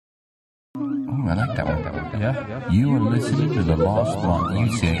I like that one. Yeah. You are listening to the Lost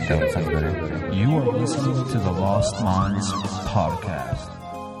Minds. You say it, that sounds better. You are listening to the Lost Minds podcast.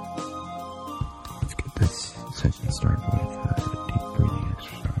 Let's get this session started with a deep breathing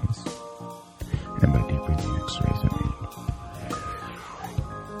exercise. And by deep breathing exercise, I mean,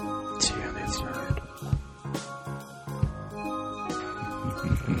 see how they start.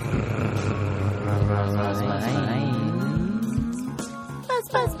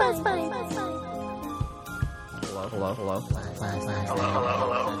 Hello.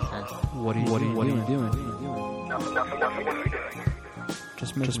 What are you doing?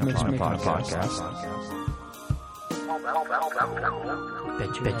 Just making a podcast.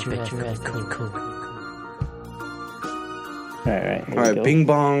 Bet you're cool. All right, bing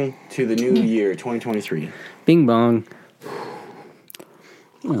bong to the new year, 2023. Bing bong.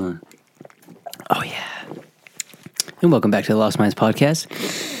 Oh, yeah. And welcome back to the Lost Minds podcast,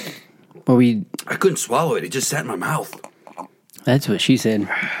 where I couldn't swallow it. It just sat in my mouth. That's what she said.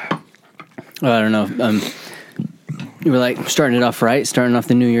 Oh, I don't know. You were like starting it off right, starting off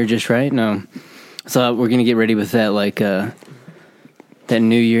the new year just right. No, so we're gonna get ready with that, like that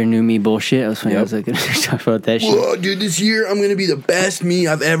new year, new me bullshit. I was like, gonna talk about that shit. Whoa, dude, this year I'm gonna be the best me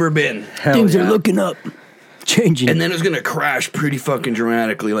I've ever been. Things are looking up, changing, and then it's gonna crash pretty fucking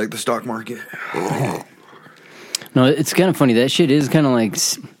dramatically, like the stock market. No, it's kind of funny. That shit is kind of like.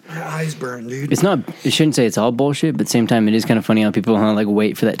 My eyes burn, dude. It's not. I shouldn't say it's all bullshit, but at the same time, it is kind of funny how people like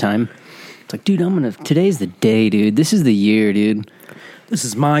wait for that time. It's like, dude, today's the day, dude. This is the year, dude. This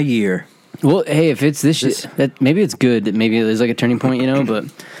is my year. Well, hey, if it's this shit, that maybe it's good that maybe there's like a turning point, but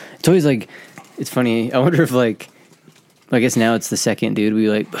it's always like, it's funny. I wonder if I guess now it's the second, dude. We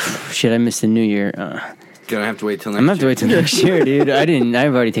like, shit, I missed the new year. Gonna have to wait till next year. I'm gonna have to wait till next year, dude.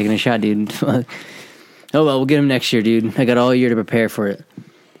 I've already taken a shot, dude. Oh, well, we'll get him next year, dude. I got all year to prepare for it.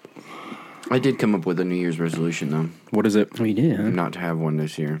 I did come up with a New Year's resolution, though. What is it? Oh, you did, huh? Not to have one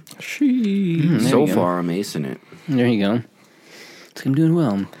this year. So far, I'm acing it. There you go. I'm doing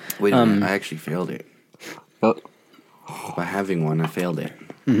well. Wait a minute, I actually failed it. By having one, I failed it.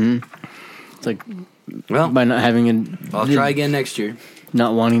 Mm-hmm. It's like, well, by not having I'll try again next year.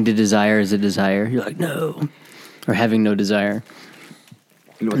 Not wanting to desire is a desire. You're like, no. Or having no desire.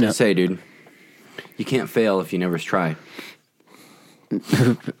 You know what they say, dude? You can't fail if you never try.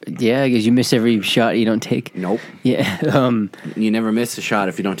 Yeah, because you miss every shot you don't take. Nope. Yeah. You never miss a shot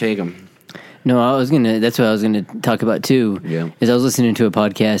if you don't take them. No, that's what I was gonna talk about too. Yeah. Is I was listening to a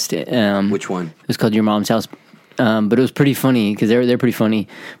podcast. Which one? It was called Your Mom's House. But it was pretty funny because they're pretty funny.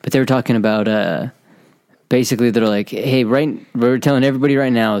 But they were talking about basically they're like, hey, we're telling everybody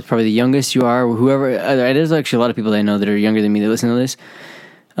right now, it's probably the youngest you are, whoever. There's actually a lot of people that I know that are younger than me that listen to this.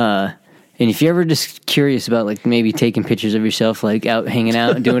 And if you're ever just curious about like maybe taking pictures of yourself, like out hanging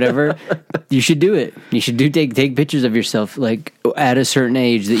out and doing whatever, you should do it. You should take pictures of yourself like at a certain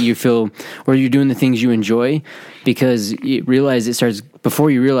age that you feel, or you're doing the things you enjoy, because you realize it starts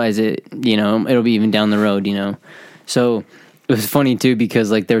before you realize it. It'll be even down the road. So it was funny too because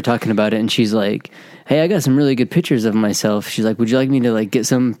like they were talking about it, and she's like, hey, I got some really good pictures of myself. She's like, would you like me to like get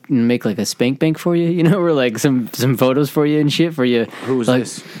some, make like a spank bank for you, or like some photos for you and shit for you? Who was like,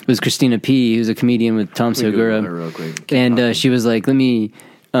 this? It was Christina P., who's a comedian with Tom Segura. And she was like,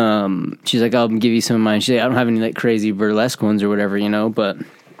 she's like, I'll give you some of mine. She's like, I don't have any like crazy burlesque ones or whatever, but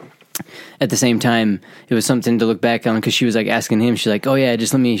at the same time, it was something to look back on because she was like asking him, she's like, oh yeah,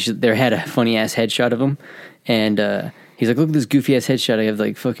 just let me, there had a funny ass headshot of him. And, he's like, look at this goofy ass headshot. I have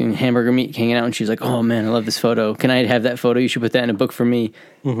like fucking hamburger meat hanging out. And she's like, oh man, I love this photo. Can I have that photo? You should put that in a book for me.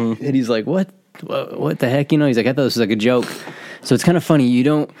 Mm-hmm. And he's like, what the heck? He's like, I thought this was like a joke. So it's kind of funny. You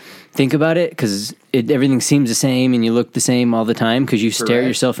don't think about it because everything seems the same and you look the same all the time because you stare at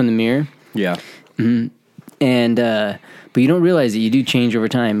yourself in the mirror. Yeah. Mm-hmm. And, but you don't realize that you do change over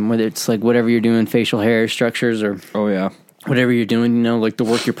time, whether it's like whatever you're doing, facial hair structures or whatever you're doing, like the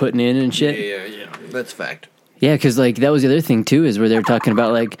work you're putting in and shit. Yeah. That's fact. Yeah, because like that was the other thing too, is where they were talking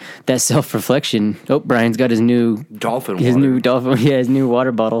about like that self-reflection. Oh, Brian's got his new dolphin his new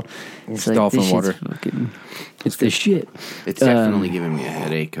water bottle. It's like, dolphin water. It's the shit. It's definitely giving me a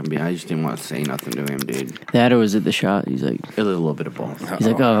headache. I just didn't want to say nothing to him, dude. That or was it the shot? He's like a little bit of both. He's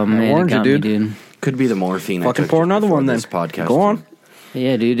like, oh man, it got me, dude. Could be the morphine. Fucking pour another one then. This podcast. Go on.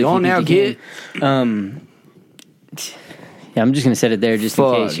 Yeah, dude. Go on now, kid. Yeah, I'm just gonna set it there just in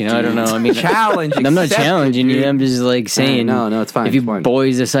case, dude. I don't know. Challenge. I'm not challenging you. I'm just like saying. No, it's fine. If you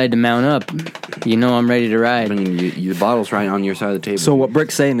boys decide to mount up, I'm ready to ride. I mean, the bottle's right on your side of the table. So what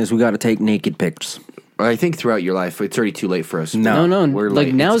Brick's saying is we got to take naked pics. I think throughout your life, it's already too late for us. No. We're like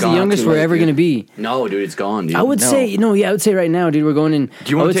late. now's the youngest we're ever gonna be. No, dude, it's gone, dude. I would say, I would say right now, dude, we're going in.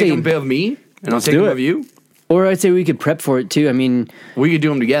 Do you want to take a bit of me? And Let's I'll take do them it. of you. Or I'd say we could prep for it too. I mean, We could do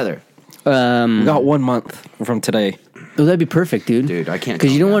them together. We got 1 month from today, well, that'd be perfect, dude. Dude, I can't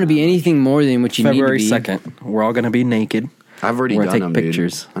Because you calm don't want to down be that much. anything more than what you February need to be. 2nd. We're all going to be naked. I've already We're done gonna them, take dude.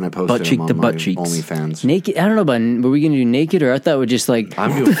 pictures. And I posted Butt cheek them to on butt my cheeks. OnlyFans. Naked? I don't know about. Were we gonna do naked, or I thought we'd just like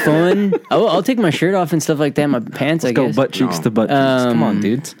I'm doing fun. I'll take my shirt off and stuff like that. My pants, I Let's go guess. butt cheeks No. to butt cheeks. Come on,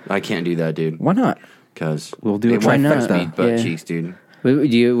 dudes. I can't do that, dude. Why not? Because We'll do a it won't trifecta. be butt Yeah. cheeks, dude. Do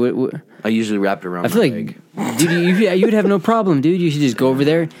you? I usually wrap it around I feel my like, leg. dude, you would have no problem, dude. You should just go over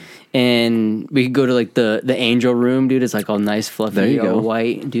there, and we could go to like the angel room, dude. It's like all nice, fluffy, There you all go.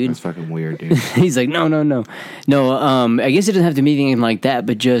 white, dude. That's fucking weird, dude. He's like, no. I guess it doesn't have to be anything like that,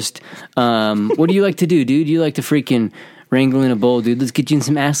 but just, what do you like to do, dude? You like to freaking wrangle in a bowl, dude. Let's get you in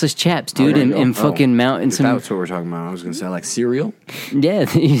some assless chaps, dude, There you and go. fucking mount in If some. that's what we're talking about. I was going to say, like, cereal. Yeah,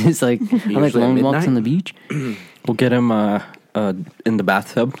 he's like, I like Usually at long walks midnight. on the beach. We'll get him in the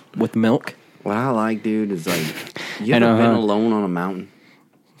bathtub with milk. What I like, dude, is like, you I ever know, been huh? alone on a mountain?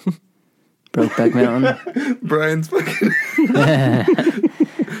 Brokeback Mountain. Brian's fucking. You ever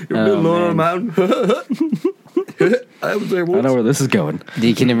been alone on a mountain? I was there I once. know where this is going.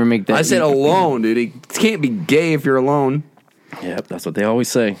 You can never make that. I said alone, dude. It can't be gay if you're alone. Yep, that's what they always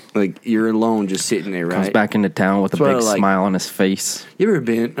say. Like, you're alone just sitting there, Comes right? back into town with a That's what big I like. smile on his face. You ever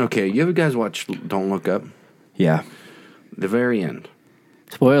been. Okay, you ever guys watch Don't Look Up? Yeah. The very end.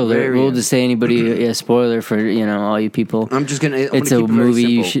 Spoiler. Very We'll end. just say anybody. Yeah, spoiler for all you people. I'm just going to. It's a movie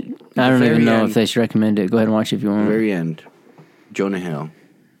you should. I don't even know if they. I should recommend it. Go ahead and watch it if you The want. very end. Jonah Hill.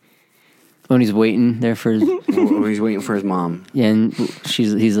 When he's waiting there for, When he's waiting for his mom. yeah, and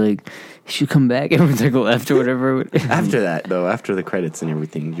he's like, he should come back. Everyone's like left or whatever. After that, though, after the credits and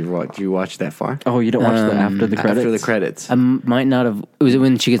everything, you watch that far? Oh, you don't watch the after the credits? After the credits. I might not have. Was it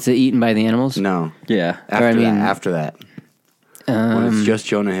when she gets eaten by the animals? No. Yeah. After I mean- that. After that. When it's just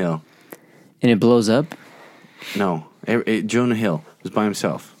Jonah Hill. And it blows up. No. Jonah Hill was by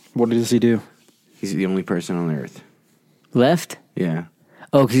himself. What does he do? He's the only person on earth. Left. Yeah.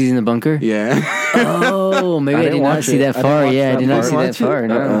 Oh, because he's in the bunker. Yeah. Oh, maybe I, didn't did not watch see it. that I didn't far. watch Yeah, I that did not part. see that Watch it? far.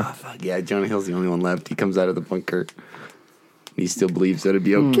 No. Oh, fuck yeah. Jonah Hill's the only one left. He comes out of the bunker. He still believes that it'd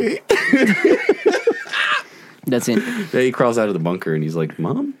be okay. That's it. Then he crawls out of the bunker and he's like,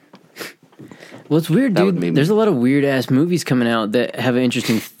 Mom? Well, it's weird, That would dude. make me- There's a lot of weird ass movies coming out that have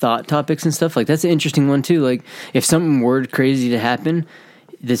interesting thought topics and stuff. Like that's an interesting one too. Like if something were crazy to happen,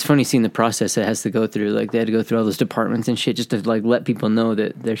 it's funny seeing the process it has to go through. Like they had to go through all those departments and shit just to like let people know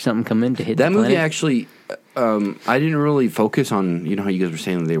that there's something coming to hit That the movie planet. actually, I didn't really focus on, how you guys were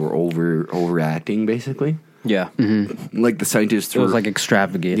saying that they were overacting, basically? Yeah. Like the scientists It was were- like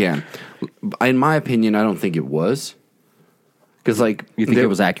extravagant. Yeah. In my opinion, I don't think it was. Because, like... You think it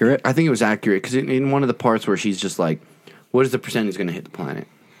was accurate? I think it was accurate. Because in one of the parts where she's just like, what is the percentage going to hit the planet?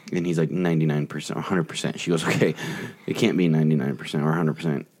 And he's like, 99% or 100%. She goes, okay, it can't be 99% or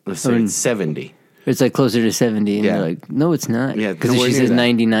 100%. Let's say it's 70. It's like closer to 70, and Yeah. they're like, no, it's not. Yeah, because nowhere she near says that.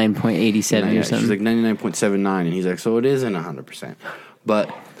 99.87 or something. She's like 99.79. And he's like, so it isn't 100%. But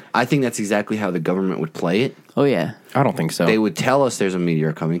I think that's exactly how the government would play it. Oh yeah, I don't think so. They would tell us there's a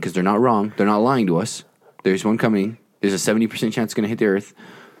meteor coming because they're not wrong. They're not lying to us. There's one coming. There's a 70% chance it's going to hit the Earth,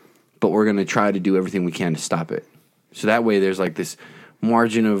 but we're going to try to do everything we can to stop it. So that way there's like this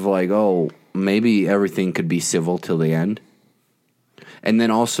margin of like, oh, maybe everything could be civil till the end. And then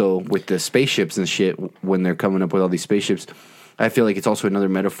also with the spaceships and shit, when they're coming up with all these spaceships, I feel like it's also another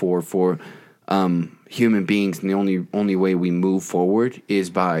metaphor for human beings, and the only way we move forward is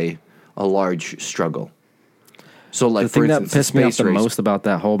by a large struggle. So, like, the thing for that instance, pissed me off space the race- most about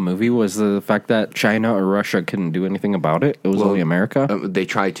that whole movie was the fact that China or Russia couldn't do anything about it. It was Well, only America. They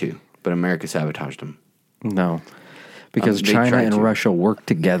tried to, but America sabotaged them. No, because they China tried and to. Russia worked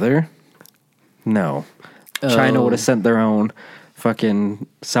together. No, China Oh. would have sent their own. Fucking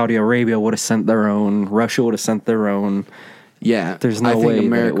Saudi Arabia would have sent their own. Russia would have sent their own. Yeah, There's no I think way that it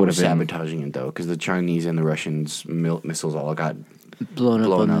America would was have been. sabotaging it though, because the Chinese and the Russians missiles all got blown up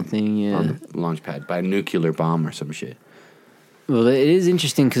blown on up the thing. Yeah. on the launch pad by a nuclear bomb or some shit. Well, it is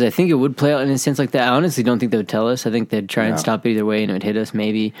interesting because I think it would play out in a sense like that. I honestly don't think they would tell us. I think they'd try and No. stop it either way, and it would hit us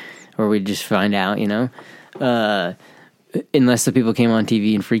maybe, or we'd just find out. Unless the people came on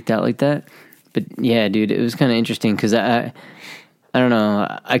TV and freaked out like that. But yeah, dude, it was kind of interesting because I don't know.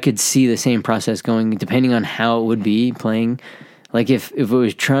 I could see the same process going depending on how it would be playing. Like if it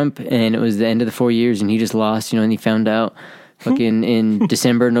was Trump and it was the end of the 4 years and he just lost, and he found out fucking in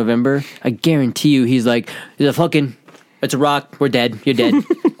December, November, I guarantee you he's like, it's a rock, we're dead, you're dead.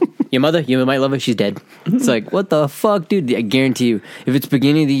 your mother, you might love her, she's dead. It's like, what the fuck, dude? I guarantee you, if it's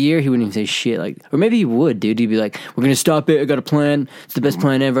beginning of the year, he wouldn't even say shit. Like, or maybe he would, dude. He'd be like, we're gonna stop it. I got a plan. It's the best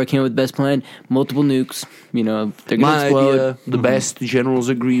plan ever. I came up with the best plan. Multiple nukes. You know, they're gonna My explode. idea, the best generals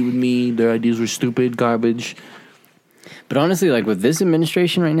agree with me. Their ideas were stupid, garbage. But honestly, like with this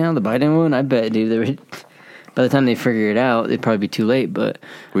administration right now, the Biden one, I bet, dude, by the time they figure it out, it'd probably be too late. But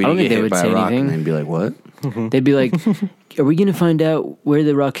We I don't get think they hit would by say a rock anything. and then be like, what? They'd be like, are we going to find out where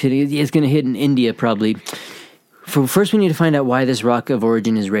the rock hitting is? Yeah, it's going to hit in India, probably. First, we need to find out why this rock of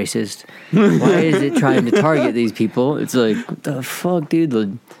origin is racist. Why is it trying to target these people? It's like, what the fuck, dude?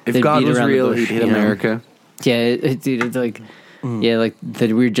 If They'd God beat was around the real, bush, he'd hit you know? America. Yeah, dude, it's like, yeah, like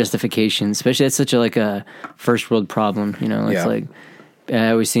the weird justification. Especially that's such a first world problem. You know, it's Yeah. like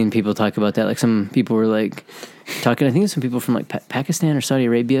I always seen people talk about that. Like some people were like talking. I think it's some people from like Pakistan or Saudi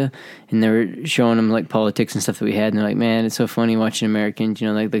Arabia, and they were showing them like politics and stuff that we had. And they're like, man, it's so funny watching Americans. You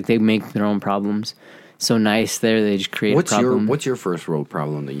know, like they make their own problems. So nice there, they just create a problem. What's your first world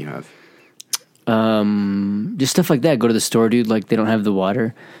problem that you have? Just stuff like that. Go to the store, dude. Like they don't have the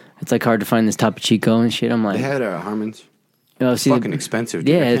water. It's like hard to find this Topo Chico and shit. I'm They like, had Harmon's. oh, It's see, fucking expensive.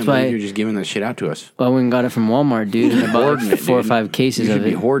 Dude. yeah, I can't that's why- believe you're just giving that shit out to us. I went and got it from Walmart, dude. And I bought Hoarding like it, 4 or dude. 5 cases You of should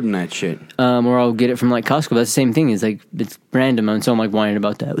be it. hoarding that shit. Or I'll get it from like Costco. That's the same thing. It's like it's random, and so I'm like whining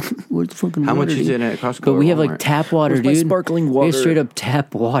about that. Where's the fucking How much water, is dude? it at Costco? But we or have like Walmart? tap water, Where's my dude. sparkling We have water? straight up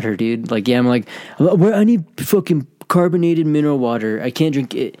tap water, dude. Like, yeah, I'm like, I need fucking carbonated mineral water. I can't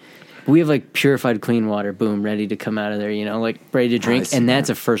drink it. We have like purified clean water, boom, ready to come out of there, you know, like ready to drink. see And that's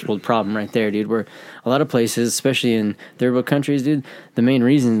that. a first world problem right there, dude. Where a lot of places, especially in third world countries, dude, the main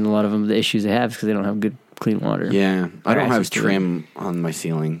reason a lot of them, the issues they have is because they don't have good clean water. Yeah, I don't have access to it. trim on my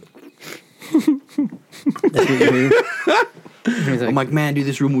ceiling. That's what you do. He's I'm like, man, dude,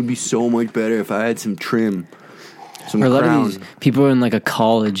 this room would be so much better if I had some trim, some Or a lot crown. of these people are in like a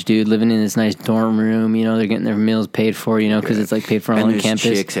college, dude, living in this nice dorm room. You know, they're getting their meals paid for. You know, because it's like paid for all and on there's campus,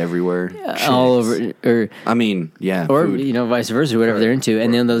 chicks everywhere. all over, or I mean, yeah, or food. you know, vice versa, whatever they're into,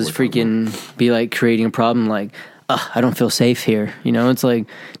 and then they'll just freaking be like creating a problem, like, I don't feel safe here. You know, it's like,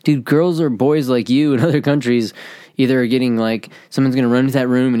 dude, girls or boys like you in other countries either are getting like someone's gonna run into that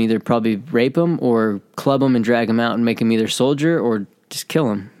room and either probably rape them or club them and drag them out and make them either soldier or just kill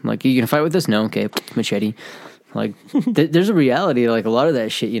them. Like, you gonna fight with us? No, okay, machete. Like, there's a reality to like a lot of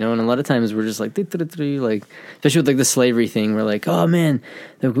that shit, you know, and a lot of times we're just like, like, especially with like the slavery thing, we're like, oh man,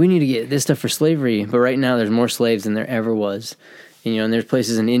 look, we need to get this stuff for slavery. But right now there's more slaves than there ever was. And, you know, and there's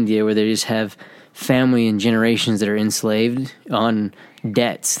places in India where they just have family and generations that are enslaved on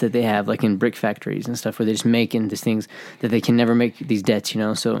debts that they have, like in brick factories and stuff, where they're just making these things that they can never make these debts, you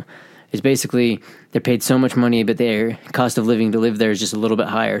know, so it's basically they're paid so much money, but their cost of living to live there is just a little bit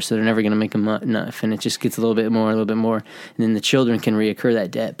higher, so they're never going to make enough, and it just gets a little bit more, and then the children can reoccur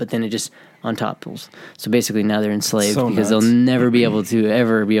that debt, but then it just on top pulls. So basically now they're enslaved So because nuts. they'll never be able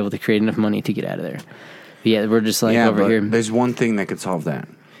to create enough money to get out of there. But yeah, we're just like yeah, over but here. there's one thing that could solve that.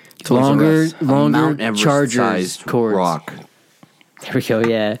 Longer A Mount Chargers Everest-sized cords. rock There we go.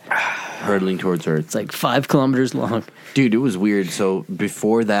 Yeah, hurtling towards Earth. it's like 5 kilometers long. Dude, it was weird. So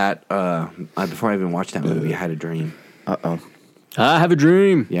before that, before I even watched that movie, I had a dream. Uh-oh. I have a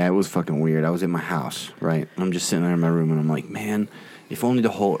dream. Yeah, it was fucking weird. I was in my house, right? I'm just sitting there in my room, and I'm like, man, if only the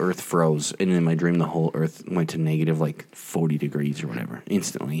whole Earth froze. And in my dream, the whole Earth went to negative like 40 degrees or whatever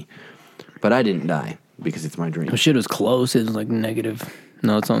instantly. But I didn't die because it's my dream. Oh shit, it was close. It was like negative.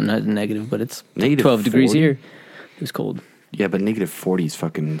 No, it's not negative, but it's Negative 12 degrees 40? here. It was cold. Yeah, but negative 40 is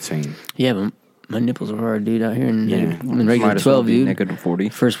fucking insane. Yeah, but my nipples are hard, dude, out here in, Yeah. in regular Might as well 12, be dude. negative 40.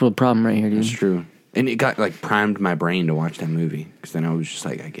 First world problem right here, dude. It's true. And it got like primed my brain to watch that movie because then I was just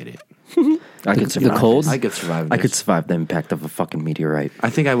like, I get it. I could The survive. cold? I could survive I this. could survive the impact of a fucking meteorite. I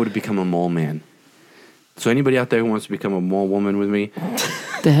think I would have become a mole man. So anybody out there who wants to become a mole woman with me,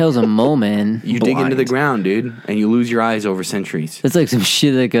 What the hell's a mole, man? you dig into the Blind. ground, dude, and you lose your eyes over centuries. That's like some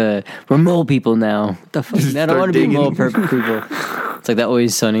shit like, we're mole people now. What the fuck? I don't Start want to be digging. mole people. It's like that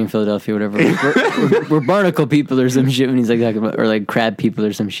Always Sunny in Philadelphia, whatever. We're barnacle people or some shit when he's like talking about, or like crab people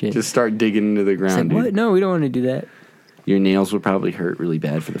or some shit. Just start digging into the It's ground, like, dude. what? No, we don't want to do that. Your nails would probably hurt really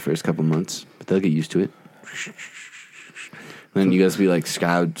bad for the first couple months, but they'll get used to it. Then you guys be like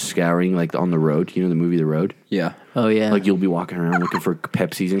scouring like on the road. You know the movie The Road? Yeah. Oh, yeah. Like you'll be walking around looking for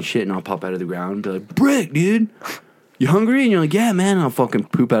Pepsis and shit, and I'll pop out of the ground and be like, "Brick, dude, you hungry?" And you're like, "Yeah, man." And I'll fucking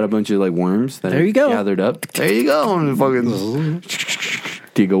poop out a bunch of like worms that There I've you go. gathered up. There you go. And fucking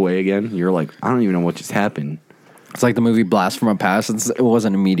dig away again. You're like, I don't even know what just happened. It's like the movie Blast from a Past. It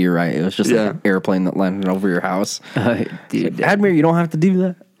wasn't a meteorite. It was just Yeah. like an airplane that landed over your house. Dude, Admir, you don't have to do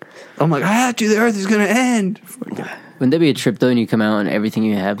that. I'm like, I had to. The Earth is gonna end. Wouldn't that be a trip though? And you come out and everything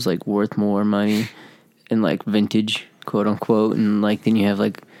you have is like worth more money, and like vintage, quote unquote, and like then you have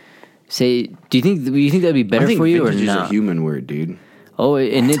like, say, do you think that'd be better I think for you or vintage is a not? human word, dude. Oh,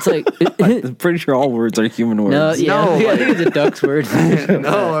 and it's like I'm pretty sure all words are human words. no, yeah, No, I think it's a duck's word.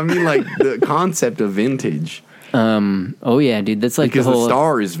 No, I mean like the concept of vintage. Oh yeah, dude, that's like Because the whole. the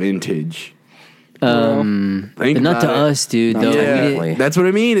star is vintage. Think but not to about it. us, dude. Though. technically. Yeah, that's what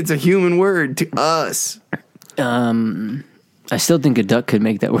I mean. It's a human word to us. I still think a duck could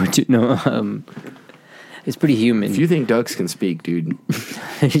make that word too. No, it's pretty human. If you think ducks can speak, dude,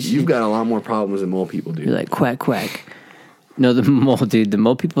 you've got a lot more problems than mole people do. You're like quack quack. No, the mole, dude. The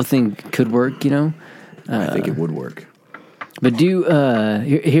mole people think could work, you know. I think it would work. But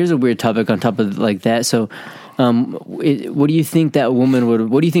here's a weird topic on top of like that. So, what do you think that woman would?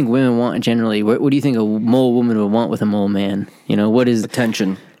 What do you think women want generally? What do you think a mole woman would want with a mole man? You know, what is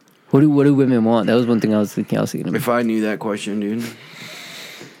Attention. what do women want? That was one thing I was thinking. If I knew that question, dude,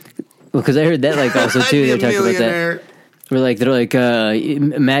 because I heard that like also too. They're I'd be a talking about that. millionaire. They're like,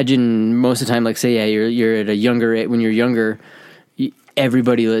 imagine most of the time, like say, yeah, you're at a younger when you're younger,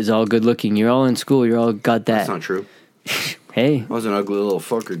 everybody is all good looking. You're all in school. You're all got that. That's not true. Hey, I was an ugly little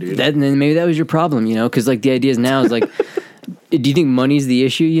fucker, dude. and then maybe that was your problem, you know? Because like the idea is now is like, do you think money's the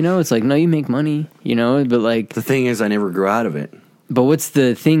issue? You know, it's like no, you make money, you know, but like, The thing is, I never grew out of it. but what's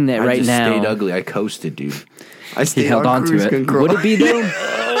the thing that I right just now? stayed ugly. I coasted, dude. I stayed held on on to cruise it. control. Would it be though?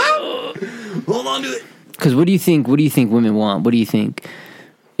 Hold on to it. Because what do you think? What do you think women want? What do you think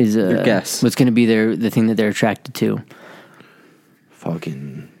is Your guess. what's going to be the thing that they're attracted to?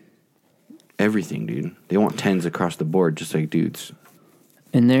 Fucking everything, dude. They want 10s across the board, just like dudes.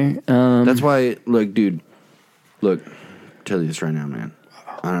 In there, That's why, look, dude. Look, tell you this right now, man.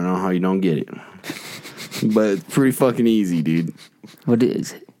 I don't know how you don't get it, but it's pretty fucking easy, dude. what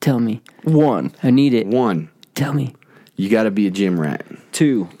is it? Tell me. One, I need it. One, Tell me. you got to be a gym rat.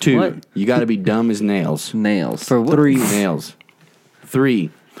 two, Two, What? you got to be dumb as nails. nails. For what? Three, Nails. Three,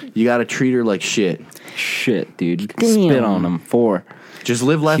 you got to treat her like shit. shit, dude. Damn. Spit on them. Four, Just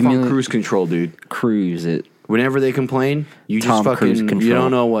live life on cruise control, dude. cruise it. Whenever they complain, you Tom just Cruise fucking, control. you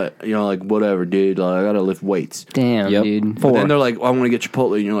don't know what, you know, like, whatever, dude. Like, I got to lift weights. Damn, Yep. dude. But Four. then they're like, I want to get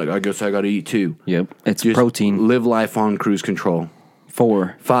Chipotle. And you're like, I guess I got to eat too. Yep. It's Just protein. live life on cruise control.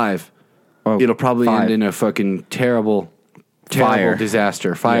 4. 5, Oh, it'll probably 5. end in a fucking terrible Fire.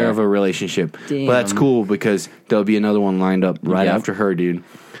 disaster. Fire Yeah. of a relationship. Damn. But that's cool because there'll be another one lined up right Yep. after her, dude.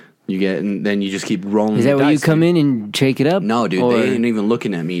 You get, and then you just keep rolling. Is the that where you dice, come dude. in and shake it up? No, dude, Or- they ain't even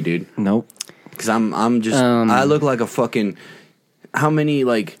looking at me, dude. Nope. Because I'm just, I look like a fucking. How many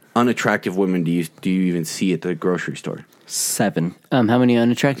like unattractive women do you even see at the grocery store 7. How many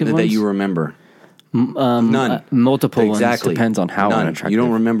unattractive that ones? you remember? None. Multiple Exactly. Depends on how None. unattractive. You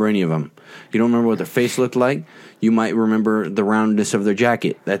don't remember any of them. You don't remember what their face looked like. You might remember the roundness of their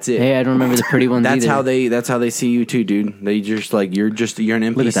jacket. That's it. Hey, I don't remember the pretty ones That's either. how they see you too, dude. They just like you're an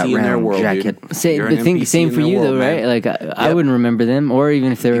Look at that NPC in their round world, jacket. dude. Say, You're but an think NPC same in for their you world, though, man. right? Like I Yep. wouldn't remember them, or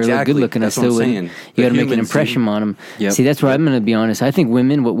even if they were Exactly. good looking, That's I what still I'm wouldn't. saying. You got to The make an humans, impression dude. on them. Yep. See, that's where I'm going to be honest. I think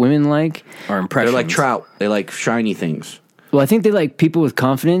what women like. Or They're impressions. like trout. They like shiny things. Well, I think they like people with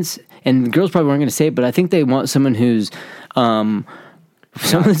confidence, and the girls probably weren't going to say it, but I think they want someone who's, someone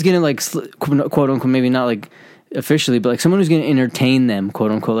who's going to like, quote unquote, maybe not like officially, but like someone who's going to entertain them,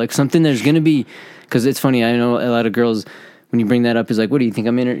 quote unquote, like something there's going to be, because it's funny. I know a lot of girls when you bring that up is like, what do you think?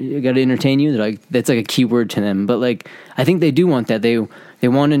 I got to entertain you. They're like, that's like a key word to them. But like, I think they do want that. They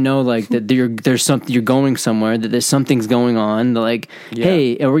want to know like that there's something, you're going somewhere, that there's something's going on. They're like,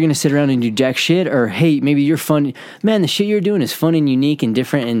 hey, are we gonna sit around and do jack shit? Or hey, maybe you're fun. Man, the shit you're doing is fun and unique and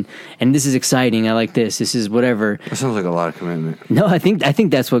different, and this is exciting. I like this. This is whatever. That sounds like a lot of commitment. No, I think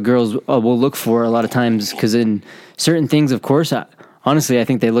that's what girls will look for a lot of times, because in certain things, of course, honestly, I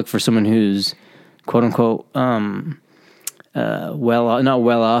think they look for someone who's quote unquote not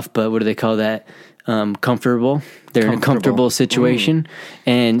well off, but what do they call that? Comfortable. They're in a comfortable situation,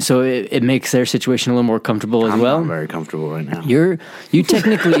 and so it makes their situation a little more comfortable as I'm well. not very comfortable right now. You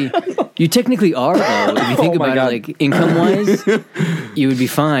technically are though. If you think my about God. it, like income wise, you would be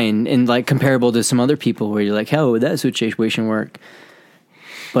fine and like comparable to some other people where you're like, how would that situation work?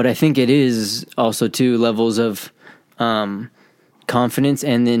 But I think it is also too levels of confidence,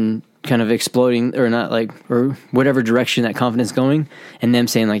 and then kind of exploding or not like or whatever direction that confidence going, and them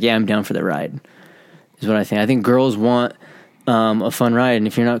saying like, yeah, I'm down for the ride. Is what I think. I think girls want a fun ride. And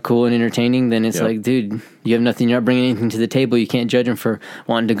if you're not cool and entertaining, then it's Yep. like, dude, you have nothing. You're not bringing anything to the table. You can't judge them for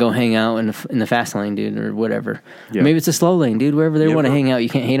wanting to go hang out in the fast lane, dude, or whatever. Yep. Maybe it's a slow lane, dude. Wherever they Yeah, want to bro. hang out, you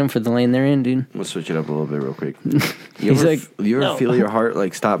can't hate them for the lane they're in, dude. Let's switch it up a little bit real quick. He's like, you ever no. feel your heart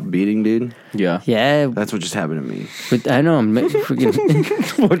like stop beating, dude? Yeah. Yeah, That's what just happened to me. but I know I'm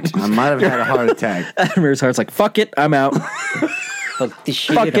freaking I might have had a heart attack. Admir's heart's like, fuck it, I'm out. fuck this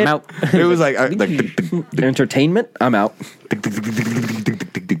shit. Fuck I'm it. out. It was like Entertainment, I'm out. came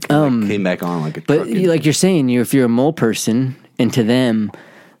back on like a But truck. like you're saying, if you're a mole person, and to them,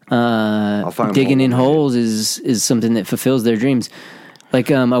 I'll find a digging mole in one day. holes is something that fulfills their dreams.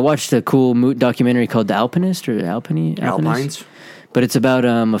 Like I watched a cool documentary called The Alpinist or Alpinist. Alpines. But it's about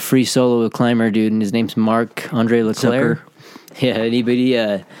a free solo climber dude, and his name's Marc Andre Leclerc. Zucker.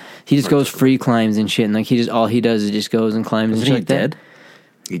 Yeah, he just goes free climbs and shit, and like all he does is just goes and climbs and Isn't shit he like that. dead?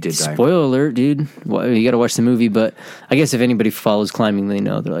 He did die. Spoiler alert, dude. Well, you got to watch the movie, but I guess if anybody follows climbing, they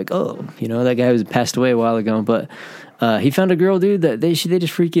know. They're like, oh, that guy was passed away a while ago. But he found a girl, dude, that they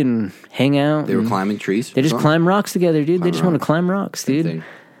just freaking hang out. They were and climbing trees. They just climb rocks together, dude. They just want to climb rocks, dude. Thing.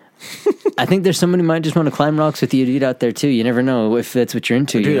 I think there's somebody who might just want to climb rocks with you, dude, out there too. You never know if that's what you're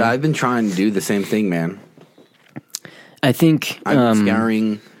into. Dude, you know? I've been trying to do the same thing, man. I think. I've been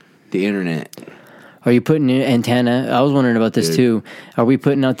scouring the internet. Are you putting your antenna? I was wondering about this Dude. too. Are we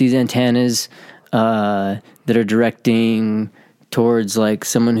putting out these antennas that are directing towards like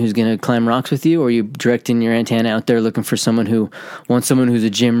someone who's going to climb rocks with you, or are you directing your antenna out there looking for someone who's a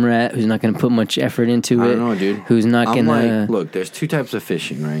gym rat, who's not going to put much effort into I it? don't know, dude. Who's not I'm going to like, look, there's two types of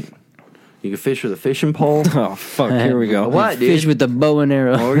fishing, right? You can fish with a fishing pole, Oh, fuck, here we go. What, dude? fish with the bow and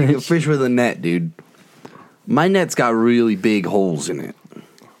arrow? or you can fish with a net, dude. My net's got really big holes in it.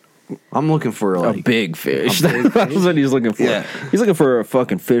 I'm looking for A like big fish. A big That's what he's looking for. Yeah. He's looking for a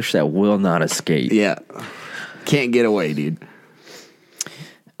fucking fish that will not escape. yeah, can't get away, dude.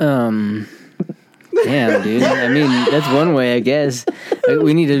 Damn, dude. I mean, that's one way, I guess.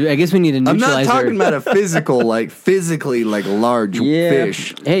 We need to I'm neutralize. not talking about a physical, like physically, like large Yeah.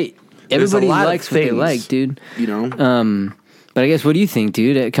 fish. Hey, There's a everybody lot of likes what they things. like, dude. You know, But I guess, what do you think,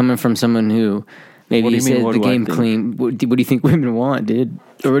 dude? Coming from someone who maybe What do you mean, said what the do I game think? clean, what do you think women want, dude?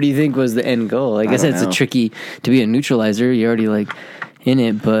 Or what do you think was the end goal? I guess don't that's know. a tricky to be a neutralizer. You're already like in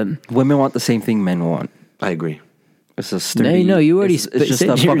it, but Women want the same thing men want. I agree. It's a sturdy. no, you already It's just a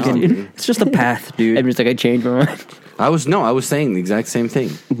said yours, fucking. dude. It's just a path, dude. I'm just like, I changed my mind. I was saying the exact same thing.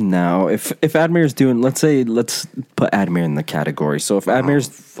 No, if Admir's doing, let's put Admir in the category. So if Admir's,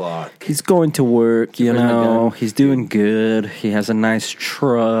 Fuck. he's going to work, you Where's my know, gun? he's doing good. He has a nice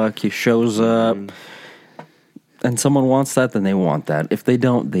truck. He shows up, and someone wants that, then they want that. If they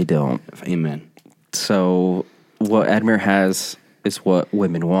don't, they don't. Amen. So what Admir has is what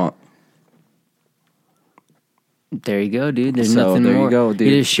women want. There you go, dude. There's So, nothing there you more. go, dude.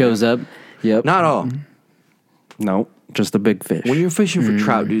 He just shows up. Yep. Not all. No, just a big fish. When you're fishing for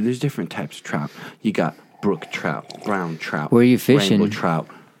trout, dude, there's different types of trout. You got brook trout, brown trout. Where are you fishing? Rainbow trout.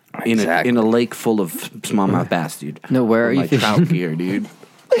 In Exactly. a lake full of smallmouth bass, dude. No, where are With you my trout fishing? gear, dude.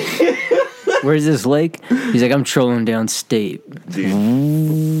 Where's this lake? He's like, I'm trolling downstate.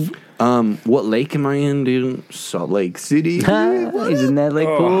 What lake am I in, dude? Salt Lake City. He's in that lake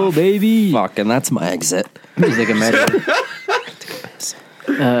pool, baby. Fuck, and that's my exit. He's like, imagine.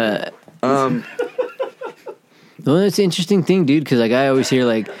 Well, that's an interesting thing, dude. Because like I always hear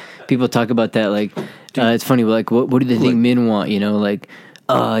like people talk about that. Like it's funny. Like what do they think men want? You know, like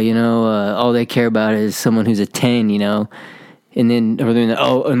all they care about is someone who's a 10. You know, and then or they're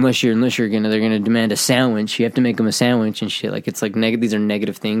like, unless you're they're gonna demand a sandwich. You have to make them a sandwich and shit. Like it's like these are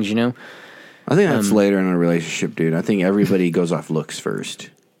negative things. You know. I think that's later in a relationship, dude. I think everybody goes off looks first.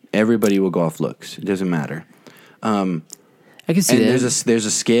 Everybody will go off looks. It doesn't matter. I can see And that. there's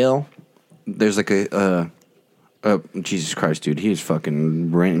a scale. There's like Jesus Christ, dude. He's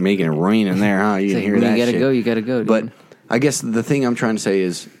fucking making it rain in there, huh? You It's didn't like, hear when that you gotta shit. go. You gotta go. Dude. But I guess the thing I'm trying to say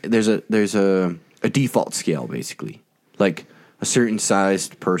is there's a default scale, basically. Like a certain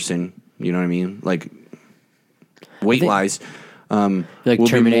sized person, you know what I mean? Like weight wise. like will be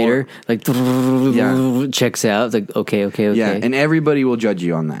Terminator, more- like checks out. It's like okay. Yeah, and everybody will judge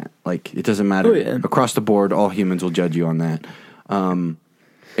you on that. Like it doesn't matter. Oh, yeah. Across the board, all humans will judge you on that. And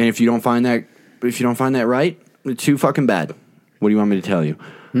if you don't find that right, it's too fucking bad. What do you want me to tell you?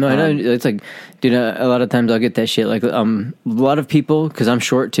 No, I know. It's like, dude, a lot of times I'll get that shit. Like, a lot of people, because I'm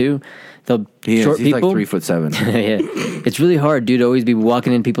short too, short He's people. like 3'7". Yeah. It's really hard, dude, to always be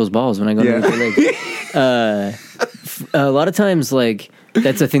walking in people's balls when I go to the lake. A lot of times, like,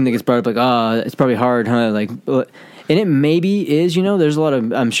 that's a thing that gets brought up, like, it's probably hard, huh? Like, and it maybe is, you know,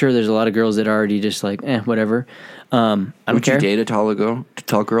 I'm sure there's a lot of girls that are already just like, whatever. I don't Would care. you date a tall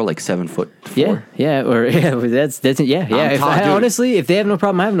girl like 7 foot? Yeah, or that's yeah. I'm tall, dude. Honestly, if they have no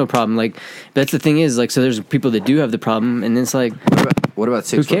problem, I have no problem. Like that's the thing is like so there's people that do have the problem, and it's like What about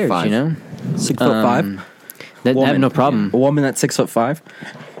who 6'5"? cares, you know? 6'5". That I have no problem. A woman that's 6'5".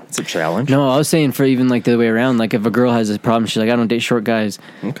 It's a challenge. No, I was saying for even like the other way around. Like if a girl has a problem, she's like, I don't date short guys.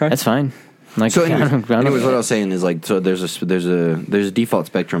 Okay. That's fine. Like, So I don't- anyways, what I was saying is like, so there's a default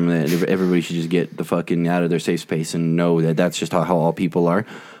spectrum that everybody should just get the fucking out of their safe space and know that that's just how all people are.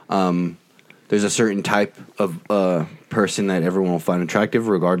 There's a certain type of person that everyone will find attractive,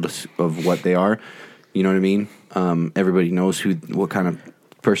 regardless of what they are. You know what I mean? Everybody knows what kind of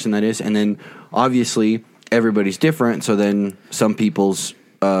person that is, and then obviously everybody's different. So then some people's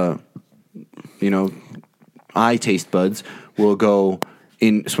eye taste buds will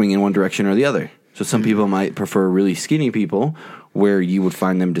swing in one direction or the other. So some people might prefer really skinny people where you would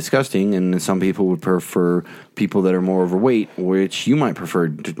find them disgusting, and then some people would prefer people that are more overweight, which you might prefer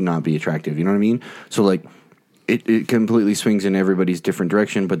to not be attractive. You know what I mean? So like it completely swings in everybody's different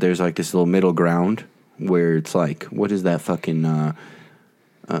direction, but there's like this little middle ground where it's like, what is that fucking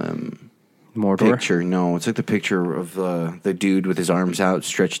Mordor. picture? No, it's like the picture of the dude with his arms out,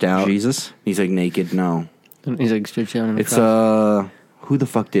 stretched out. Jesus. He's like naked. No, He's like stretched out on the it's cross. who the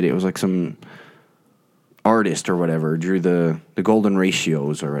fuck did it? It was like some artist or whatever drew the golden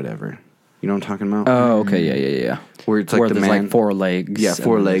ratios or whatever. You know what I'm talking about? Oh, okay. Yeah. Where it's like Where the there's man, like 4 legs. yeah,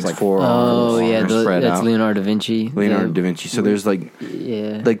 4 and legs, there's, like, 4 Oh arms, yeah, arms spread that's out. Leonardo da Vinci. Leonardo Yeah. da Vinci. So there's like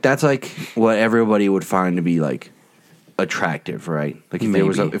Yeah. that's like what everybody would find to be like attractive, right? Like if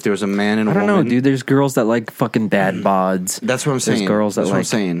there was a man and a I don't know, woman, dude. There's girls that like fucking dad bods. That's what I'm saying. There's girls that That's what I'm like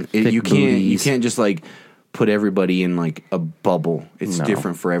saying. thick You booties. can't just like put everybody in like a bubble. It's No.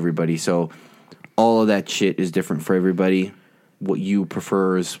 different for everybody. So all of that shit is different for everybody. What you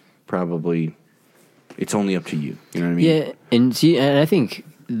prefer is probably it's only up to you. You know what I mean? Yeah, and see, and I think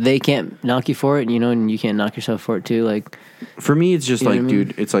they can't knock you for it, you know, and you can't knock yourself for it too. Like, For me, it's just You know like, what I mean?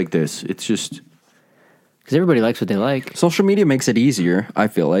 dude, it's like this. It's just because everybody likes what they like. Social media makes it easier, I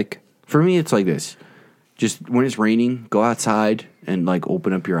feel like. for me, it's like this. Just when it's raining, go outside and like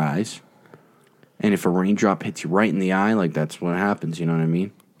open up your eyes. And if a raindrop hits you right in the eye, like that's what happens. You know what I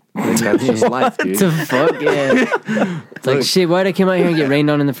mean? Like, that's just life, dude. The fuck, yeah. It's like, shit, why'd I come out here and get rained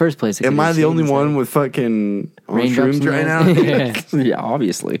on in the first place? Am I the only one with fucking on raindrops shrooms right now? yeah. Yeah,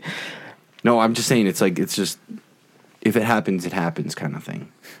 obviously. No, I'm just saying it's just if it happens kind of thing.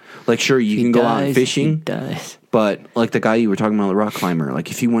 Like sure you He can go out dies, fishing, he dies. but like the guy you were talking about, the rock climber,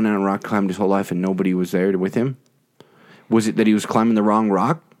 like if he went out and rock climbed his whole life and nobody was there with him, was it that he was climbing the wrong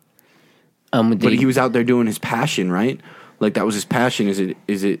rock? But he was out there doing his passion, right? Like that was his passion. Is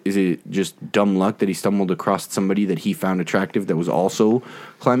it just dumb luck that he stumbled across somebody that he found attractive that was also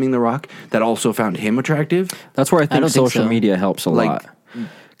climbing the rock that also found him attractive? That's where I think don't think social so. media helps a Like- lot.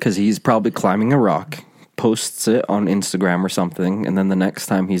 Because he's probably climbing a rock, posts it on Instagram or something, and then the next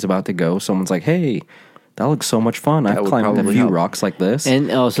time he's about to go, someone's like, "Hey, that looks so much fun. I've would climbed a probably few help. rocks like this. And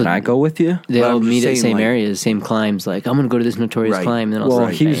also- Can I go with you?" They But all I'm just meet at the saying, same like- areas, same climbs. Like, I'm going to go to this notorious Right. climb. And then I'll Well,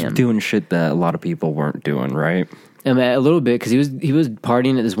 like, he was bam. doing shit that a lot of people weren't doing, right? A little bit because he was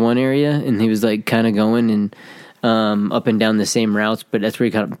partying at this one area and he was like kind of going and up and down the same routes, but that's where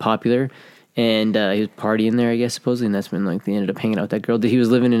he got popular. And he was partying there, I guess, supposedly, and that's when like they ended up hanging out with that girl. He was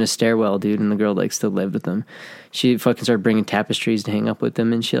living in a stairwell, dude, and the girl like still lived with him. She fucking started bringing tapestries to hang up with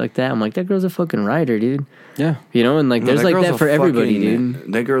them and shit like that. I'm like, that girl's a fucking writer, dude. Yeah. You know, and like there's That like girl's that a for everybody, fucking-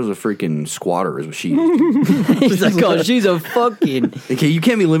 dude. That girl's a freaking squatter, is what she is. He's like, oh, she's a fucking Okay, you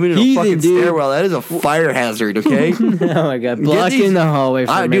can't be living in a Heathen, fucking dude. stairwell. That is a fire hazard, okay? oh my god, Get blocking these- the hallway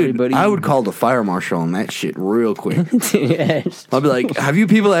from Dude, everybody. I would call the fire marshal on that shit real quick. Yes. I'll be like, have you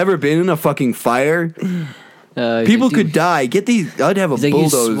people ever been in a fucking fire? People dude, could die. Get these. I'd have a He's like, you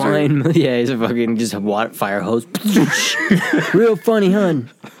bulldozer. swine. Yeah, he's a fucking just a water fire hose. Real funny, hun.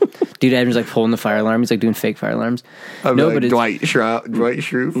 Dude, Adam's like pulling the fire alarm. He's like doing fake fire alarms. I'd be No, like but it's, Dwight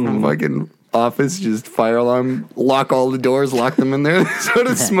Schrute from fucking Office, just fire alarm, lock all the doors, lock them in there. So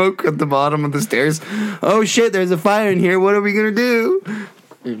to smoke at the bottom of the stairs. Oh shit, there's a fire in here. What are we gonna do?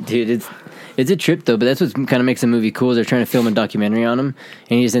 dude, it's a trip though. But that's what kind of makes the movie cool. Is they're trying to film a documentary on him,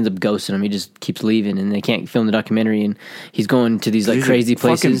 and he just ends up ghosting him. He just keeps leaving, and they can't film the documentary. And he's going to these like He's crazy a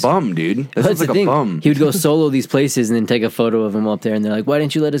fucking places. bum, dude. That That's sounds the like thing. a bum. He would go solo these places and then take a photo of him up there. And they're like, "Why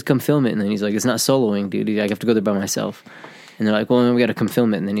didn't you let us come film it?" And then he's like, "It's not soloing, dude. I have to go there by myself." And they're like, "Well, we got to come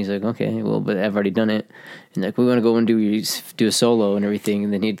film it." And then he's like, "Okay, well, but I've already done it." And like, "We want to go and do a solo and everything."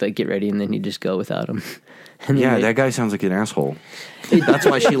 And then he'd like get ready, and then he'd just go without him. And then, Yeah, like, that guy sounds like an asshole. That's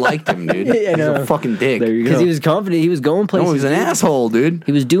why she liked him, dude. I He's know. a fucking dick. There you because go. he was confident, he was going places. No, he's an asshole, dude.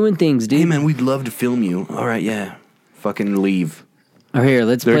 He was doing things, dude. Hey, man, we'd love to film you. All right, yeah. fucking leave. Or here,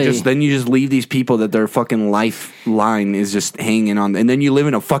 let's They're play. just then you just leave these people that their fucking lifeline is just hanging on, and then you live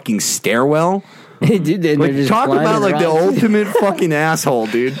in a fucking stairwell. Dude, they're Like just talk climbing about like the around. ultimate fucking asshole,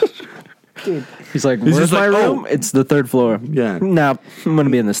 dude. He's like, He's where's just my like, room? It's the third floor. Yeah. Nah, I'm going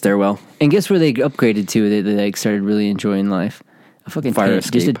to be in the stairwell. And guess where they upgraded to? They like started really enjoying life. A fucking Fire tent.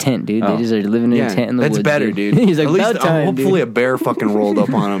 Just a escape. tent, dude. Oh. They just are living in Yeah, a tent in the that's woods. better, dude. He's like, at least about time, hopefully dude. a bear fucking rolled up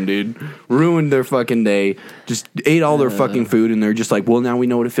on them, dude. Ruined their fucking day. Just ate all their fucking food, and they're just like, well, now we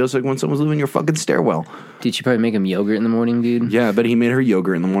know what it feels like when someone's living in your fucking stairwell. Did she probably make him yogurt in the morning, dude? Yeah, but he made her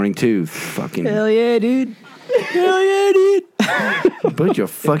yogurt in the morning too. Fucking Hell yeah, dude. Hell yeah, dude. bunch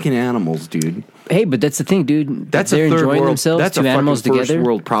of fucking animals, dude. Hey, but that's the thing, dude. That's They're a third enjoying world. themselves. That's two a animals fucking together. first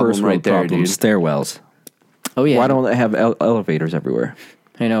world problem First right world there, problem, dude. Stairwells. Oh yeah. Why don't they have elevators everywhere?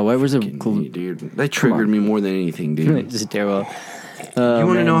 I know? Why was it Dude, that triggered me more than anything, dude. just stairwell? You want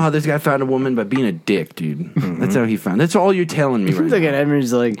to man. know how this guy found a woman? By being a dick, dude. That's how he found. That's all you're telling me right Look now. at him.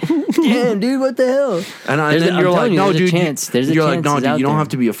 He's like, damn, dude, what the hell? And There's then a- you're I'm like, telling you, no, there's a dude. chance. There's a you're like, chance no, it's dude. out You don't there. have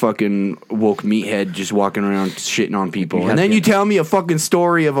to be a fucking woke meathead just walking around shitting on people. You And have then to- you tell me a fucking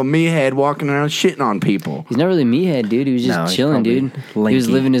story of a meathead walking around shitting on people. He's not really meathead, dude. He was just No, he's chilling, probably dude. He lanky. was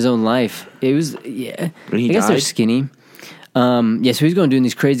living his own life. It was, yeah. And he I guess they're died? skinny. Yeah, so he's going doing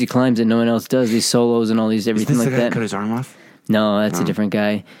these crazy climbs that no one else does, these solos and all these Is everything this like the guy that. that cut his arm off? No, that's a different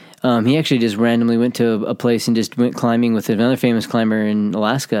guy. He actually just randomly went to a place and just went climbing with another famous climber in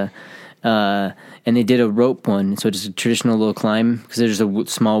Alaska. And they did a rope one, so just a traditional little climb because there's just a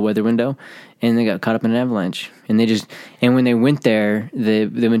small weather window, and they got caught up in an avalanche. And when they went there, they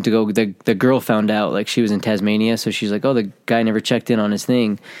went to go. The girl found out, like, she was in Tasmania, so she's like, oh, the guy never checked in on his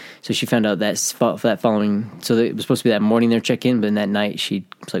thing, so she found out that following. So it was supposed to be that morning their check in, but then that night she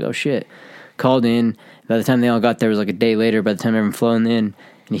was like, oh shit, called in. By the time they all got there, it was like a day later. By the time everyone flown in,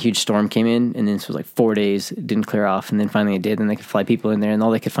 and a huge storm came in, and then this was like 4 days. It didn't clear off, and then finally it did, and they could fly people in there, and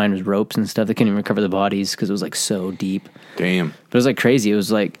all they could find was ropes and stuff. They couldn't even recover the bodies because it was like so deep. Damn. But it was like crazy. It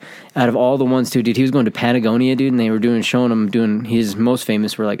was like out of all the ones too, dude. He was going to Patagonia, dude, and they were showing him doing his most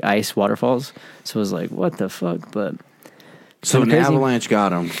famous were like ice waterfalls. So it was like, what the fuck? But So an crazy. avalanche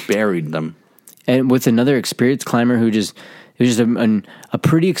got him, buried them. and with another experienced climber who just it was just a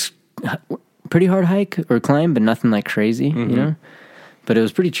pretty hard hike or climb, but nothing like crazy, you know. But it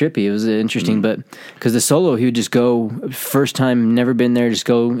was pretty trippy. It was interesting, but because the solo, he would just go first time, never been there, just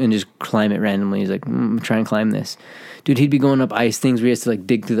go and just climb it randomly. He's like, try and climb this, dude. He'd be going up ice things where he has to like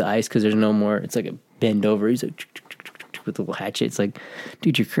dig through the ice because there's no more. It's like a bend over. He's like with the little hatchet. It's like,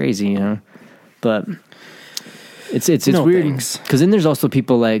 dude, you're crazy, you know. But it's No weird thanks. because then there's also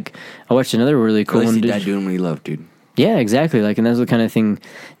people like I watched another really At cool least one. he dude. died doing what he loved, dude. Yeah, exactly. Like, and that's the kind of thing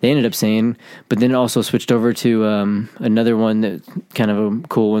they ended up saying. But then it also switched over to another one that kind of a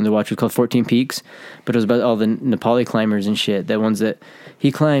cool one to watch was called 14 Peaks. But it was about all the Nepali climbers and shit. That ones that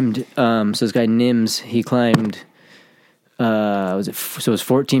he climbed. So this guy Nims, he climbed. So it was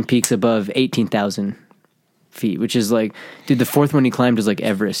 14 peaks above 18,000 feet, which is like, dude, the fourth one he climbed was like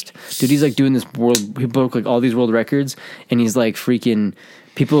Everest. Dude, he's like doing this he broke like all these world records, and he's like freaking.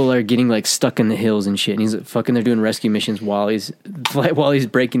 People are getting like stuck in the hills and shit, and he's fucking. They're doing rescue missions while he's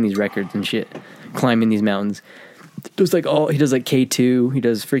breaking these records and shit, climbing these mountains. Does like he does like K2. He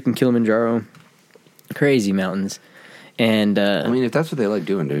does freaking Kilimanjaro, crazy mountains, and I mean, if that's what they like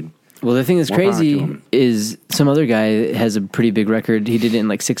doing, dude. well, the thing that's More power to crazy him. is some other guy has a pretty big record. He did it in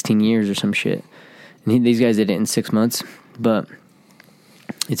like 16 years or some shit, and these guys did it in 6 months. But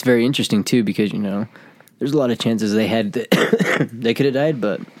it's very interesting too because there's a lot of chances they had they could have died,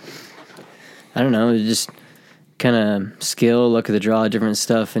 but I don't know. It was just kind of skill, luck of the draw, different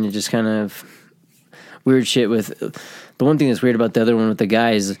stuff, and it just kind of weird shit with. The one thing that's weird about the other one with the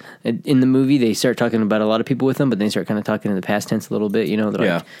guys in the movie, they start talking about a lot of people with them, but they start kind of talking in the past tense a little bit. They're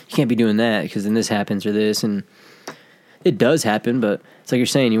like, you can't be doing that because then this happens or this, and it does happen. But it's like you're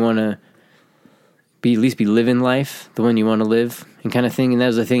saying, you want to at least be living life, the one you want to live, and kind of thing. And that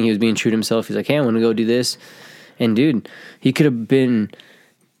was the thing. He was being true to himself. He's like, hey, I want to go do this. And dude, he could have been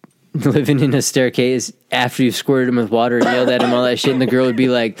living in a staircase after you squirted him with water and yelled at him all that shit, and the girl would be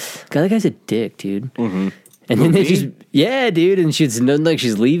like, God, that guy's a dick, dude. Mm-hmm. And then they just, yeah, dude, and she's not like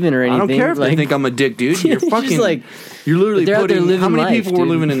she's leaving or anything. I don't care if like, they think I'm a dick, dude. You're She's fucking like- you're literally they're out there putting. living How many life, people were dude.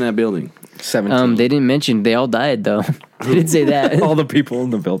 living in that building? 17. they didn't mention they all died though. They didn't say that. All the people in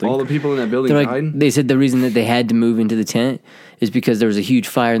the building. All the people in that building They're died. like, they said the reason that they had to move into the tent is because there was a huge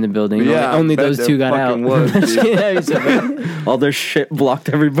fire in the building. Yeah, only I bet those there two got out. fucking was, dude. All their shit blocked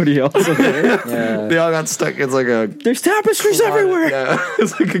everybody else in there. They all got stuck. It's like a There's tapestries everywhere. Yeah,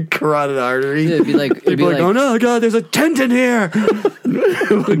 it's like a carotid artery. It'd be like, Oh no, God, there's a tent in here.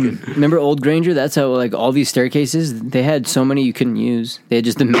 remember Old Granger? That's how like all these staircases, they had so many you couldn't use. They had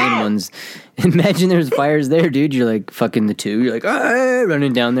just the main ones. Imagine there's fires there, dude. You're like fucking the two. You're like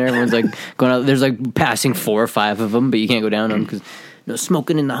running down there. Everyone's like going out. There's like passing 4 or 5 of them, but you can't go down them because no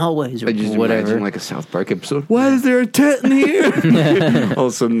smoking in the hallways or I just whatever. imagine like a South Park episode. Why is there a tent in here? All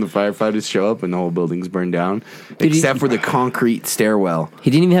of a sudden, the firefighters show up and the whole building's burned down, except for the concrete stairwell. He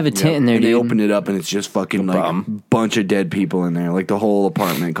didn't even have a tent in there, And dude. they open it up and it's just fucking like bunch of dead people in there, like the whole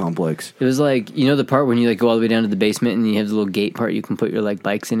apartment complex. It was like, you know the part when you like go all the way down to the basement and you have the little gate part you can put your like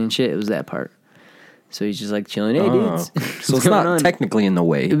bikes in and shit? It was that part. So he's just like chilling. Hey, dudes. So it's not technically in the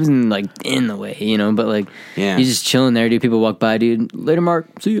way. It wasn't like in the way, you know, but like Yeah. he's just chilling there, dude. People walk by, dude. Later, Mark.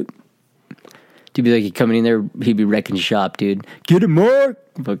 See you. Dude be like, he coming in there, he'd be wrecking shop, dude. Get him, Mark.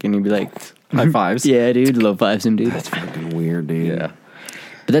 Fucking, he'd be like, High fives. yeah, dude. Low fives him, dude. That's fucking weird, dude. Yeah.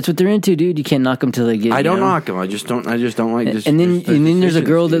 But that's what they're into, dude. You can't knock them till they get. I don't you know? knock them. I just don't like. Just, And then there's a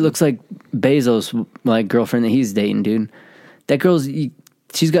girl that dude. looks like Bezos, like girlfriend that he's dating, dude. That girl's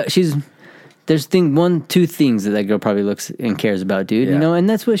there's two things that girl probably looks and cares about, dude. Yeah. You know, and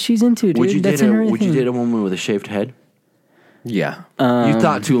that's what she's into, dude. Would you That's date in her Would you thing. date a woman with a shaved head? Yeah. You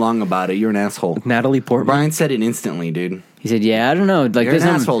thought too long about it. You're an asshole. Natalie Portman. Brian said it instantly, dude. He said, "Yeah, I don't know. Like, You're an there's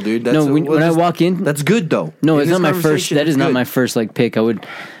not- asshole, dude. No, when I walk in, That's good though. no, In it's this not my first. conversation, That is it's not good. my first like pick. I would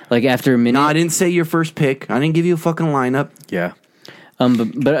like after a minute. No, I didn't say your first pick. I didn't give you a fucking lineup. Yeah. But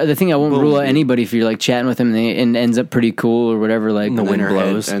the thing I won't Boom, rule out dude. anybody if you're like chatting with him and ends up pretty cool or whatever. Like The And then wind her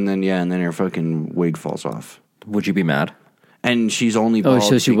blows. head, and then her fucking wig falls off. Would you be mad? And she's only Oh, bald.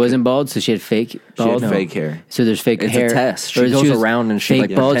 so she because- wasn't bald, so she had fake She bald. had fake hair. So there's fake It's hair. a test. She Or goes was around and she fake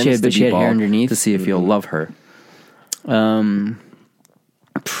like bald, pretends but to she be had hair bald underneath. to see if you'll love her.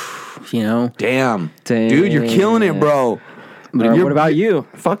 You know, Damn, dude, you're killing it, bro. What about you?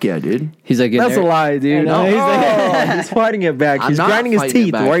 Fuck yeah, dude. he's like, in That's there. a lie, dude. I know. He's, like, he's fighting it back. I'm He's not grinding his fighting it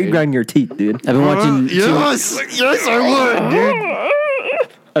teeth. back, Why are you dude. grinding your teeth, dude? I've been watching. Yes, I would,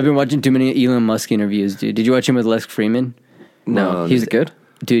 dude. I've been watching too many Elon Musk interviews, dude. Did you watch him with Les Freeman? No. He's Is it good?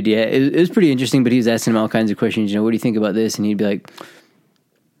 Dude, yeah, it was pretty interesting. But he was asking him all kinds of questions. You know, what do you think about this? And he'd be like,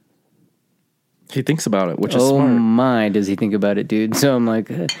 He thinks about it, which is "Oh smart. my, does he think about it, dude?" So I'm like,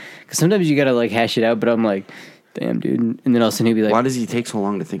 because sometimes you gotta like hash it out. But I'm like, damn, dude. And then all of a sudden he'd be like, Why does he take so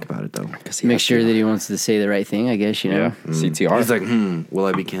long to think about it though? make sure that he wants to say the right thing. I guess you know. Yeah. CTR. He's like, will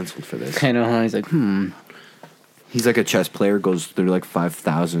I be canceled for this? Kind of. He's like, He's like a chess player, goes through like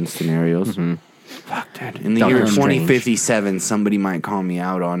 5,000 scenarios. Fuck, dude. In the year Doctor Strange. 2057, somebody might call me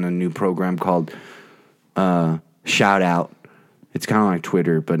out on a new program called Shout Out. It's kind of like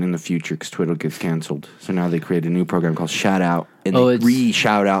Twitter, but in the future, because Twitter gets canceled. So now they create a new program called Shout Out, and Oh, they it's-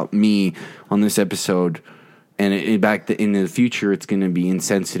 re-shout out me on this episode. And in the future, it's going to be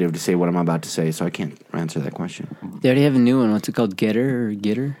insensitive to say what I'm about to say, so I can't answer that question. They already have a new one. What's it called? Getter or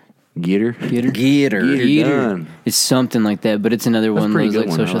Getter? Getter? Getter. Getter. Done. It's something like that, but it's another one of pretty those good like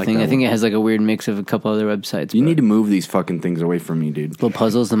one. I social like thing. that I think one. it has like a weird mix of a couple other websites. You but- need to move these fucking things away from me, dude. little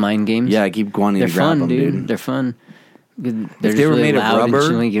puzzles, the mind games. Yeah, I keep wanting they're to grab fun, them, dude. dude. They're fun. They're If just they were really made of loud and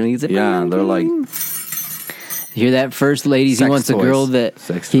rubber, shit. yeah, they're like Hear that first, ladies? He Sex wants a toys. girl that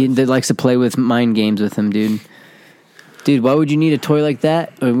Sex he toys. that likes to play with mind games with him, dude. Dude, why would you need a toy like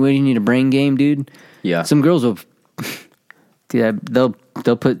that? Or why do you need a brain game, dude? Yeah. Some girls will. Dude, they'll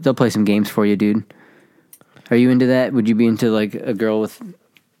play some games for you, dude. Are you into that? Would you be into like a girl with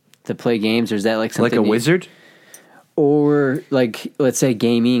to play games, or is that like something a wizard. or like let's say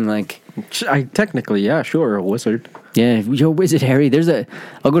gaming, like I technically, yeah, sure, a wizard. yeah, yo, Wizard Harry.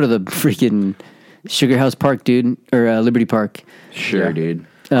 I'll go to the freaking Sugar House Park, dude, or Liberty Park. Sure, Yeah. dude.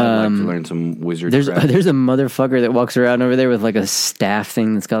 I'd like to learn some wizard. There's crap. there's a motherfucker that walks around over there with like a staff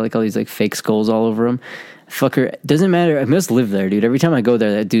thing that's got like all these like fake skulls all over him. Fucker, doesn't matter. I must live there, dude. Every time I go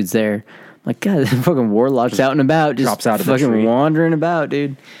there, that dude's there. I'm like, God, that fucking warlock's out and about, just drops out of the fucking tree. wandering about,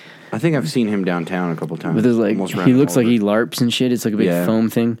 dude. I think I've seen him downtown a couple times. With his like, Almost ran he him looks like over. he LARPs and shit. It's like a big Yeah. foam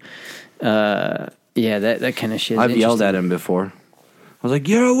thing. Yeah, that kind of shit. I've yelled at him before. I was like,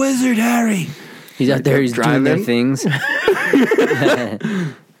 "You're a wizard, Harry." He's out there. He's doing their driving. things.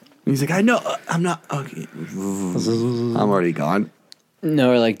 He's like, "I know, I'm not." Okay, I'm already gone.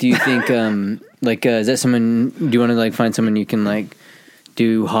 No, or like, do you think, is that someone? Do you want to like find someone you can like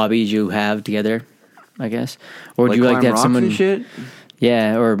do hobbies you have together? I guess, or do you like climb to have rocks someone? and shit?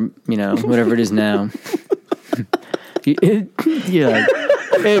 Yeah, or whatever it is now. You're like,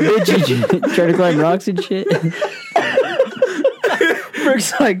 hey, bitch, you try to climb rocks and shit.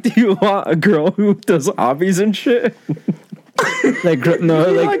 Rick's like, do you want a girl who does hobbies and shit? Like no,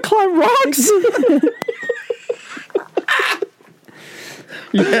 You like like climb rocks?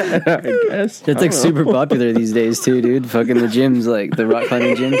 Yeah, I guess. that's like super popular these days too, dude. Fucking the gyms, like the rock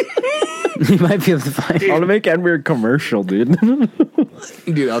climbing gyms. You might be able to find. I want to make Edmure a commercial, dude.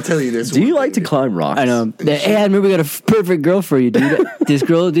 Dude, I'll tell you this. Do you like to climb rocks? I know. Hey, Admiral, we got a perfect girl for you, dude. This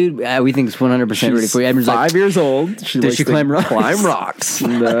girl, dude, we think is 100% ready for you. Admiral's 5 years old. Does likes she to climb rocks? Climb rocks.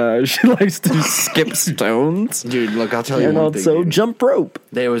 And, she likes to skip stones. Dude, look, I'll tell you And one thing. also dude. jump rope.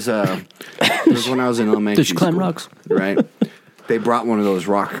 There was when I was in elementary Does she climb school, rocks? right? They brought one of those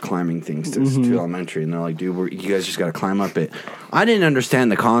rock climbing things to elementary, and they're like, dude, you guys just got to climb up it. I didn't understand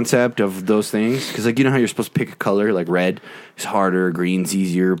the concept of those things, because, like, you know how you're supposed to pick a color, like red is harder, green's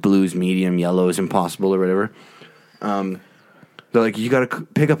easier, blue's medium, yellow is impossible, or whatever. They're like, you got to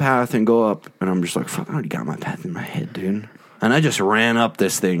pick a path and go up, and I'm just like, fuck, I already got my path in my head, dude. And I just ran up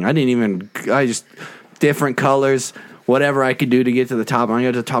this thing. I just, different colors, whatever I could do to get to the top. I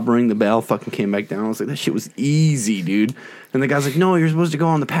got to the top, ring the bell, fucking came back down. I was like, that shit was easy, dude. And the guy's like, no, you're supposed to go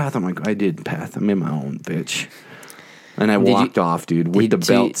on the path. I'm like, I did path. I'm in my own, bitch. And I walked off, dude, with the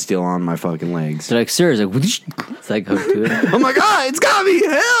belt still on my fucking legs. They're like, sir, it's like, whoosh. It's like hooked to it. I'm like, it's got me,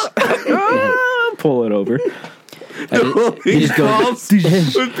 help! Pull it over. He just goes,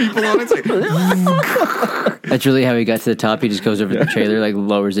 with people on it. It's like, that's really how he got to the top. He just goes over the trailer, like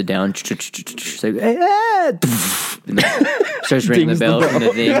lowers it down. It's like, hey, and then starts ringing the Dings the bell from the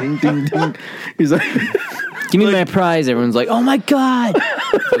bell. thing. Ding, ding. He's like, Give me my prize. Everyone's like, oh my God.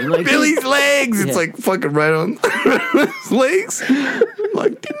 I'm like, Billy's legs. It's Yeah. like fucking right on his legs.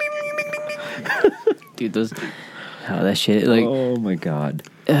 Like, ding, ding, ding, ding, ding, ding. dude, those, that shit. Like, oh my God.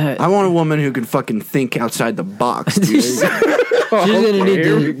 I want a woman who can fucking think outside the box, dude. she's gonna need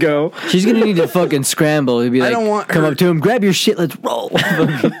Here we to. go. She's gonna need to fucking scramble. He'd be like, don't want come her- up to him, grab your shit, let's roll.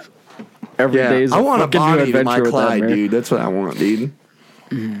 Every day is I want a fucking new body to my adventure with Clyde, Edmure. dude. That's what I want, dude.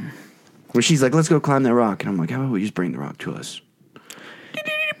 When she's like, let's go climb that rock. And I'm like, how about we just bring the rock to us?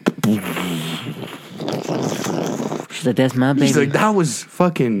 She's like, that's my baby. She's like, that was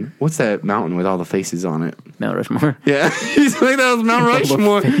fucking, what's that mountain with all the faces on it? Mount Rushmore. Yeah. He's like, that was Mount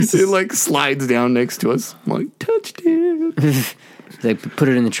Rushmore. It like slides down next to us. I'm like, touchdown. He's like, put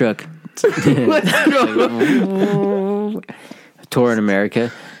it in the truck. Let's go. Tour in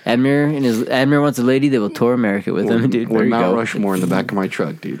America. Admiral wants a lady that will tour America with him, dude. Or There you Mount go. Rushmore in the back of my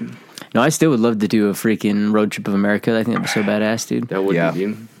truck, dude. No, I still would love to do a freaking road trip of America. I think that'd be so badass, dude. That would Yeah. be,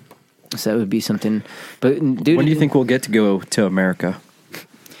 dude. So that would be something. But dude, When do you think we'll get to go to America?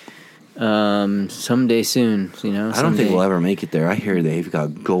 someday soon? You know, I don't think we'll ever make it there. I hear they've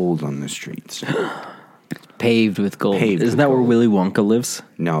got gold on the streets. paved with gold. Paved. Isn't that where Willy Wonka lives?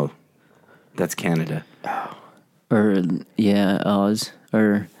 No, that's Canada. Or yeah, Oz.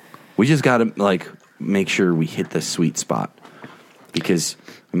 Or We just got to like make sure we hit the sweet spot because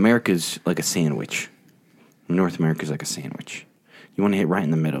America's like a sandwich. North America's like a sandwich. You want to hit right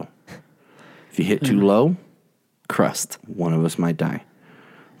in the middle. If you hit too low, Crust. one of us might die.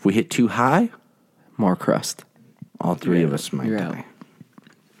 If we hit too high, More crust. all three of us might You're die. out.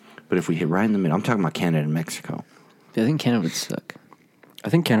 But if we hit right in the middle, I'm talking about Canada and Mexico. I think Canada would suck. I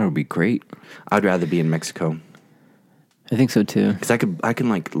think Canada would be great. I'd rather be in Mexico I think so too. because I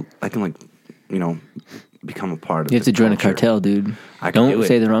can you know become a part of. You have the to join a culture. cartel, dude. I can Don't do it.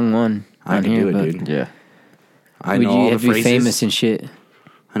 say the wrong one. I on can here, do it, but dude. Yeah. I Would know you all the have to be phrases. famous and shit?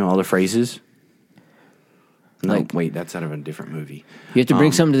 I know all the phrases. No, Like- wait, that's out of a different movie. You have to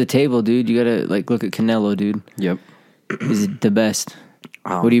bring something to the table, dude. You gotta like look at Canelo, dude. Yep. He's the best.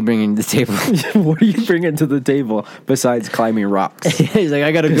 What are you bringing to the table? What are you bringing to the table besides climbing rocks? He's like,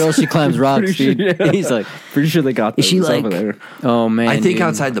 I got a girl. She climbs rocks, Pretty dude. sure- yeah. He's like, Pretty sure they got is she those like? over there. Oh man, I think dude.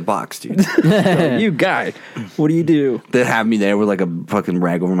 outside the box, dude. You guy, what do you do? They have me there with like a fucking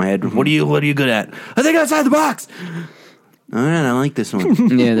rag over my head. What are you good at? I think outside the box. All right, I like this one.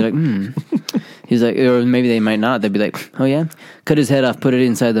 Yeah, they're like, He's like, or maybe they might not. They'd be like, oh yeah, cut his head off, put it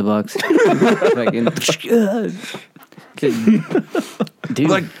inside the box. Dude,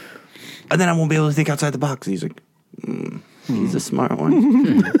 Like, and then I won't be able to think outside the box. And he's like, he's a smart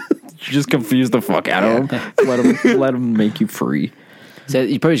one. You just confuse the fuck out of him. Let him make you free. so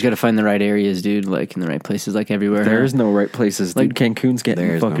you probably just got to find the right areas, dude. Like in the right places, like everywhere. There's no right places. Dude, Cancun's getting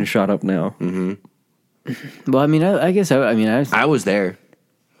There's fucking no- shot up now. Well, I mean, I guess I mean, I was there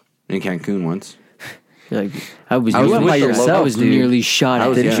in Cancun once. like, I was I was nearly, by yourself, I was dude. nearly shot I at.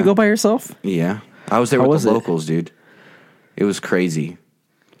 was- Didn't yeah. you go by yourself? Yeah, I was there How with was the it? locals, dude. It was crazy.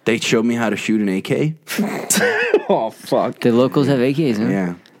 They showed me how to shoot an AK. Oh fuck! The locals have AKs, huh?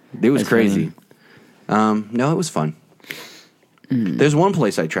 Yeah, it was That's crazy. No, it was fun. There's one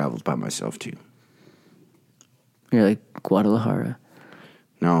place I traveled by myself to. You're like Guadalajara.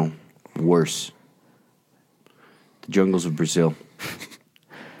 No, worse. The jungles of Brazil.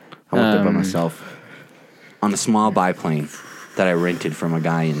 I went there by myself on a small biplane that I rented from a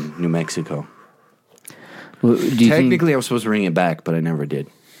guy in New Mexico. Well, do you Technically, I was supposed to bring it back, but I never did.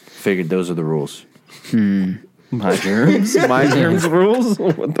 Figured those are the rules. My germs? My germs rules?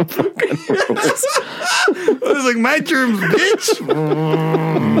 What the fucking rules? I was like, my germs, bitch.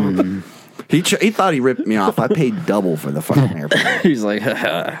 He thought he ripped me off. I paid double for the fucking airplane. He's like,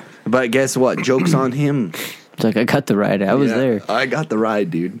 But guess what? Joke's on him. It's like I got the ride. I was Yeah, there. I got the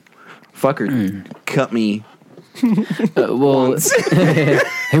ride, dude. Fucker cut me. Well,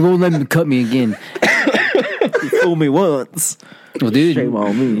 he won't let me cut me again. you fooled me once. Well, dude, Shame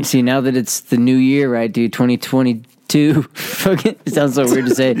on me. see, now that it's the new year, right, dude, 2022, fucking, it sounds so weird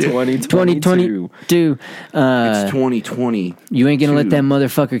to say. 2022. 2022. It's 2020. You ain't gonna let that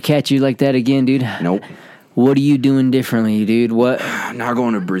motherfucker catch you like that again, dude. Nope. What are you doing differently, dude? What? I'm not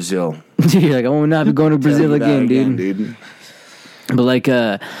going to Brazil. You're like, I will not be going to Brazil Tell you that again, dude. But like,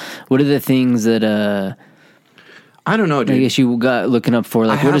 what are the things that I don't know, I dude. guess you got looking up for?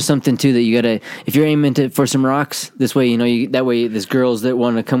 Like, what is something too that you gotta? If you're aiming for some rocks, this way, you know, that way, there's girls that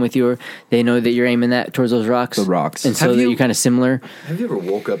want to come with you, they know that you're aiming that towards those rocks. The rocks. and so Have that you- you're kind of similar. Have you ever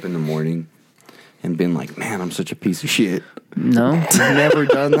woke up in the morning and been like, man, I'm such a piece of shit? No, Never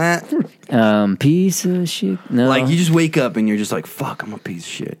done that? piece of shit. No, Like, you just wake up and you're just like, fuck, I'm a piece of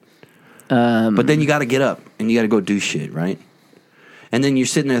shit. But then you got to get up and you got to go do shit, right? And then you're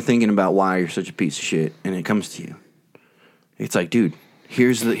sitting there thinking about why you're such a piece of shit, and it comes to you. It's like, dude,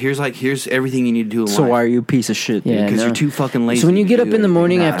 here's everything you need to do in So life. why are you a piece of shit? Yeah, Because no. you're too fucking lazy. So when you to get do up in the anything.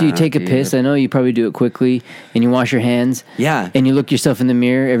 morning after you take a dude. piss, I know you probably do it quickly, and you wash your hands. Yeah. And you look yourself in the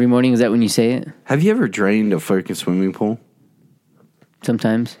mirror every morning. Is that when you say it? Have you ever drained a fucking swimming pool?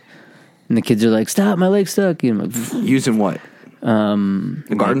 Sometimes. And the kids are like, "Stop, my leg's stuck." And I'm like, Using what? A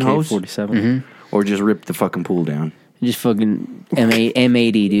garden hose? 47. Or just rip the fucking pool down? just fucking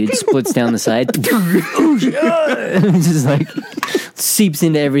M80, dude. Splits down the side. Just like seeps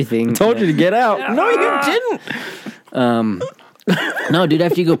into everything. Told you to get out. No, you didn't. No, dude,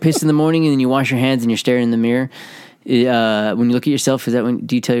 after you go piss in the morning and then you wash your hands and you're staring in the mirror, when you look at yourself,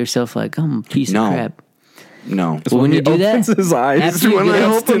 do you tell yourself, like, I'm a piece No. of crap? No. Well, when you do that, His eyes. after you When get I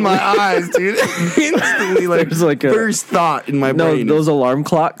up- open my eyes, dude, instantly, like, There's like a- first thought in my No, brain. those alarm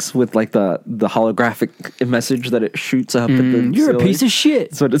clocks with like the holographic message that it shoots up at the you're a ceiling. piece of shit.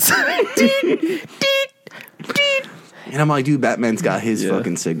 That's what it's. And I'm like, dude, Batman's got his Yeah.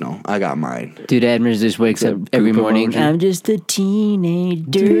 fucking signal. I got mine. Dude, Admers just wakes up every poop morning. emoji. I'm just a teenage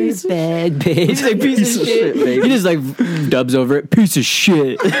dirtbag, babe. He's like, piece of shit, baby. He just like dubs over it. Piece of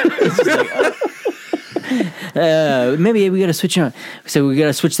shit. It's just like, maybe we gotta switch on. So we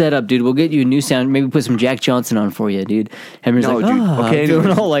gotta switch that up, dude. We'll get you a new sound. Maybe put some Jack Johnson on for you, dude. Admers No, like, dude. oh, Okay, feeling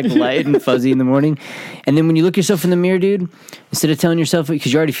anyways. all like light and fuzzy in the morning. And then when you look yourself in the mirror, dude, instead of telling yourself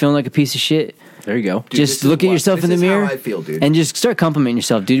because you're already feeling like a piece of shit. There you go. Dude, Just this is look at what- yourself in the this is how mirror I feel, dude. and just start complimenting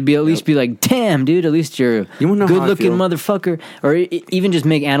yourself, dude. At least be like, damn, dude, at least you're You wanna a know how I good-looking feel? motherfucker. Or even just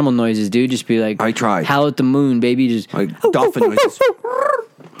make animal noises, dude. Just be like, I tried. howl at the moon, baby. Just Like dolphin noises.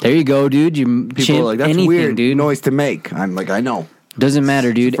 there you go, dude. You People are like, that's anything, weird dude. noise to make. I'm like, I know. Doesn't matter,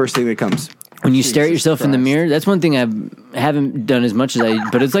 It's the dude. first thing that comes. When you stare at yourself in the Christ. mirror, that's one thing I haven't done as much as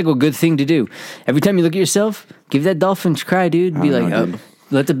but it's like a good thing to do. Every time you look at yourself, give that dolphin's cry, dude. Be I like, know, dude.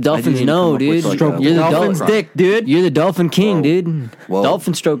 let the dolphins even know, come up dude. with, like, You're a the dolphin's dolphin dick, dude. You're the dolphin king, Whoa. dude. Whoa.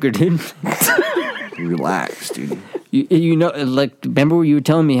 Dolphin stroker, dude. Relax, dude. You know, like, remember where you were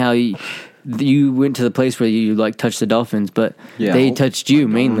telling me how you went to the place where you like touched the dolphins, but Yeah. they touched you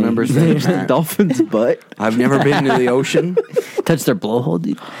mainly. remember saying that. Dolphin's butt. I've never been to the ocean. Touched their blowhole,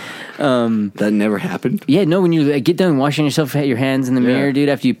 dude. That never happened. Yeah, no. When you get done washing yourself, your hands in the mirror, dude.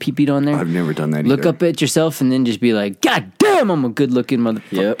 After you pee-peed on there, I've never done that look either. up at yourself and then just be like, God damn, I'm a good-looking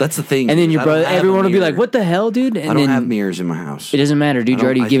motherfucker. Yep. That's the thing. And then dude. your I don't brother, have a everyone will be mirror. like, "What the hell, dude?" And I don't then have mirrors in my house. it doesn't matter, dude. I You're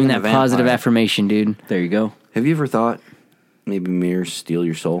already think giving I'm that a positive vampire. affirmation, dude. There you go. Have you ever thought maybe mirrors steal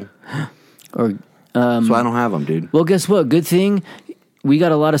your soul? Or So I don't have them, dude. well, guess what? Good thing we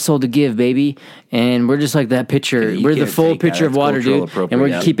got a lot of soul to give, baby, and we're just like that pitcher. Okay, you We're the can't full take that. pitcher of That's water, cultural dude, and we're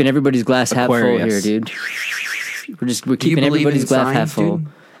appropriation. keeping everybody's glass half full Aquarius. here, dude. We're Do you keeping believe everybody's in glass signs, half full. dude?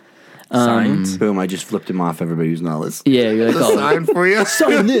 Science. Boom! I just flipped him off. Everybody who's not listening. Yeah, you're like, A oh, sign for you.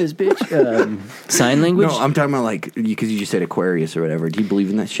 sign this, bitch. Sign language. No, I'm talking about like because you just said Aquarius or whatever. Do you believe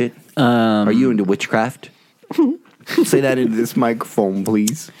in that shit? Are you into witchcraft? Say that into this microphone,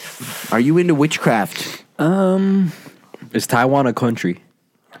 please. Are you into witchcraft? Is Taiwan a country?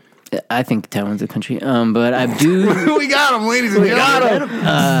 I think Taiwan's a country. But I do. We got him, ladies and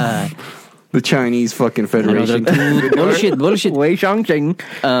gentlemen. The Chinese fucking Federation. Bullshit. Wei Xiangqing.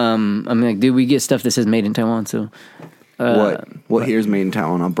 I'm like, dude, we get stuff that says made in Taiwan. So What here's made in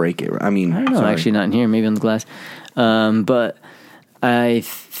Taiwan? I'll break it. I mean, I don't know. sorry. Actually, not in here. Maybe on the glass. But I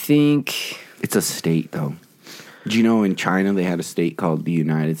think It's a state, though. Do you know in China they had a state called the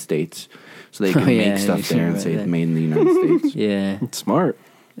United States? So they can yeah, make stuff I've seen there and about say that. it's made in the United States. yeah, Smart.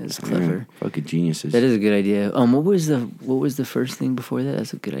 it's clever. Yeah, fucking geniuses. That is a good idea. What was the first thing before that?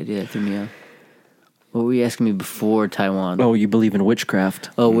 That's a good idea. That threw me off. What were you asking me before Taiwan? Oh, you believe in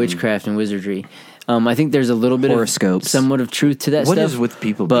witchcraft? Witchcraft and wizardry. I think there's a little bit Horoscopes. of somewhat of truth to that What stuff. is with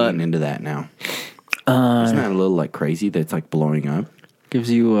people but- being into that now? Isn't that a little like crazy that's like blowing up? Gives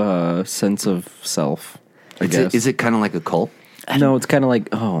you a sense of self. I guess. Is it kind of like a cult? No, it's kind of like,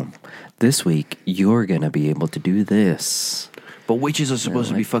 oh, this week you're gonna be able to do this. But witches are supposed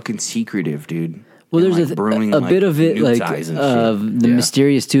to be fucking secretive, dude. Well, And, there's like, brewing, a like, bit of it, nude like eyes and the shit.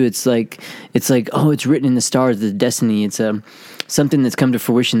 mysterious too. It's like, oh, it's written in the stars, the destiny. It's something that's come to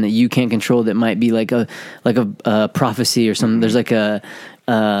fruition that you can't control. That might be like a prophecy or something. There's like a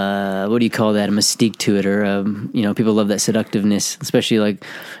what do you call that? A mystique to it, or people love that seductiveness, especially like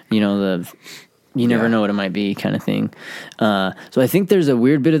you never know what it might be kind of thing. So I think there's a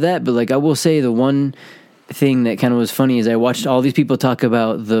weird bit of that, but like I will say the one thing that kind of was funny is I watched all these people talk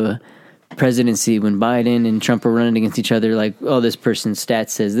about the presidency when Biden and Trump were running against each other, like, oh, this person's stats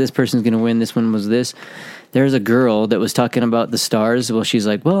says this person's going to win, this one was this. There's a girl that was talking about the stars. Well, she's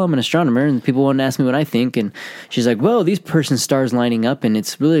like, well, I'm an astronomer, and people want to ask me what I think. And she's like, well, these person's stars lining up, and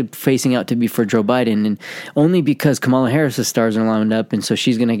it's really facing out to be for Joe Biden. And only because Kamala Harris's stars are lined up, and so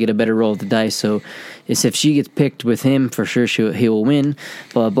she's going to get a better roll of the dice. So it's if she gets picked with him, for sure he will win,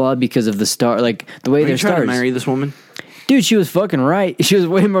 blah, blah, because of the star, like the way Are their you trying stars. to marry this woman? Dude, she was fucking right. She was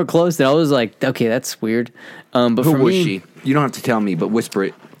way more close than I was like, okay, that's weird. But Who for was me, she? You don't have to tell me, but whisper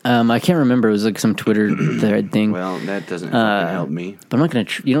it. I can't remember. It was like some Twitter thread thing. Well, that doesn't fucking help me. But I'm not gonna.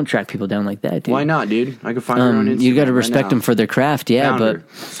 You don't track people down like that, dude. Why not, dude? I can find her on Instagram. You got to right respect now. them for their craft, yeah. Found her.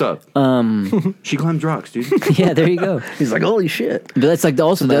 What's up? She climbs rocks, dude. But yeah, there you go. He's like, holy shit. But that's like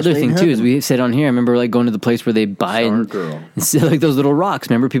also the Best other way in thing too is heaven. we said on here. I remember like going to the place where they buy Star and girl. and like those little rocks.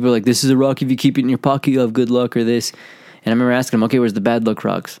 Remember people are like, this is a rock. If you keep it in your pocket, you'll have good luck or this. And I remember asking them, okay, where's the bad luck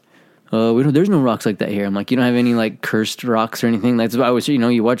rocks? We don't. There's no rocks like that here. I'm like, you don't have any like cursed rocks or anything. That's why I was,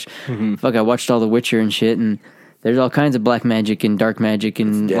 you watch. Fuck, I watched all The Witcher and shit, and there's all kinds of black magic and dark magic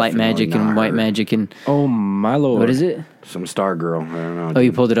and It's light definitely magic and not white her. magic and Oh my lord. what is it? Some star girl. I don't know. Oh,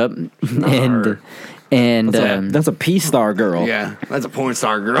 you dude. pulled it up, her. and That's a P-star girl. Yeah, that's a porn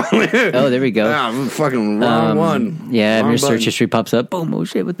star girl. oh, there we go. Ah, I'm fucking wrong one. Yeah, and Wrong your search button. history pops up. Boom! Oh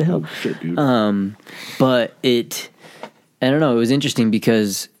shit! What the hell? Shit, dude. But I don't know. It was interesting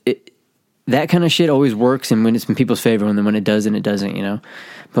because that kind of shit always works, and when it's in people's favor, and then when it doesn't, it doesn't.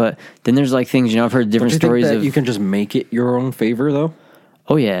 But then there's like things. I've heard different Do you think stories that of. you can just make it your own favor though?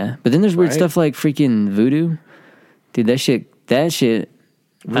 Oh yeah, but then there's weird Right? stuff like freaking voodoo, dude. That shit. I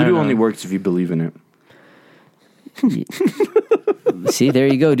don't Voodoo know. only works if you believe in it. See, there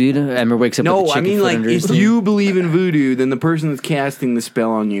you go, dude. Emma wakes up. with No, a I chicken mean foot like under if his- you believe in voodoo, then the person that's casting the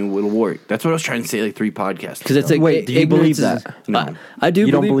spell on you will work. That's what I was trying to say like 3 podcasts. because it's like Wait, do you ignorance believe is- that? No. I do.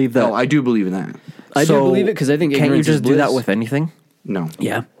 You don't believe that? No, I do believe in that. I do believe it because I think can't you ignorance just is do that bliss. with anything? No.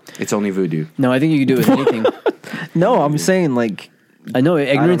 Yeah. It's only voodoo. No, I think you can do it with anything. No, I'm saying like I know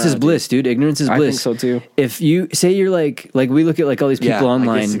ignorance is know, bliss, dude. Ignorance is I bliss. think so, too. If you say you're like we look at like all these people Yeah, I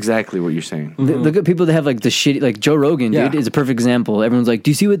online. guess exactly what you're saying. Look at people that have like the shitty, like Joe Rogan, dude, Yeah. is a perfect example. Everyone's like, do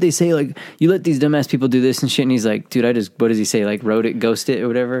you see what they say? Like, you let these dumbass people do this and shit. And he's like, dude, what does he say? Like, wrote it, ghost it, or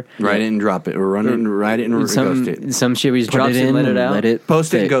whatever. Write it and drop it, or run it and write it and ghost it. Some shit where he just put drops it and let it out. let it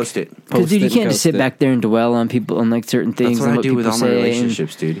Post it and stick. ghost it. Because, dude, you Post it can't and just sit ghost it. back there and dwell on people on like certain things. That's what and I do with people all my say.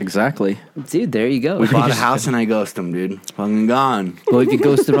 relationships, dude. Exactly. Dude, there you go. Bought a house and I ghost them, dude. Fucking gone. Well, if you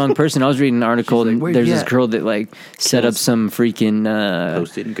ghost the wrong person, I was reading an article. She's like, and "Where'd there's you this at?" girl that like set up some freaking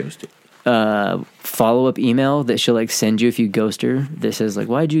Post it and ghost it. follow up email that she'll like send you if you ghost her. That says like,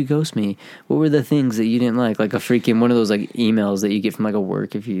 "Why'd you ghost me? What were the things that you didn't like?" Like a freaking one of those like emails that you get from like a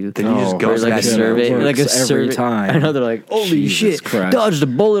work if you. Then you just Oh, ghost or like that a email. survey, Works like a every survey. time. I know they're like, "Holy Jesus shit, Christ. dodged a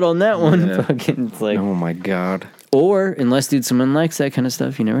bullet on that one." Yeah. Fucking, it's like, Oh my god. or unless dude, someone likes that kind of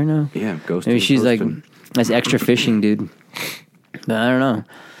stuff, you never know. Yeah, ghost Maybe it, she's ghost like, him. that's extra fishing, dude. But I don't know.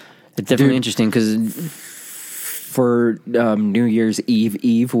 It's definitely Dude. interesting because For New Year's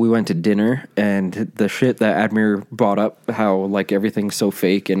Eve, we went to dinner, and the shit that Admir brought up, how like everything's so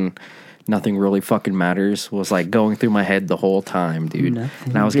fake and nothing really fucking matters was like going through my head the whole time, dude.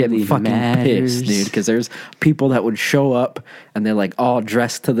 And I was getting really fucking matters. pissed, dude, because there's people that would show up and they're like all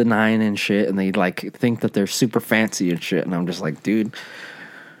dressed to the nine and shit, and they like think that they're super fancy and shit, and I'm just like, dude,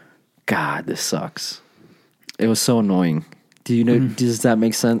 God, this sucks. It was so annoying. Do you know? Does that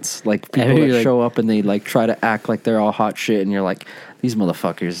make sense? Like people you're that like- show up and they like try to act like they're all hot shit, and you're like, these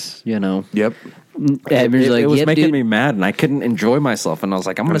motherfuckers, you know. Yep. Admir's It, like, it was yep, making dude. me mad, and I couldn't enjoy myself. And I was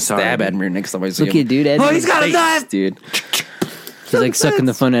like, I'm gonna sorry, stab dude. Admir next time I see Look him. at dude. Admir's he's got a Face, knife! dude. He's like sucking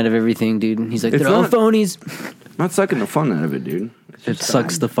the fun out of everything, dude. He's like, It's they're all not- phonies. Not sucking the fun out of it, dude. It's It just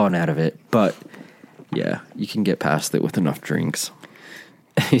sucks bad. the fun out of it, but yeah, you can get past it with enough drinks.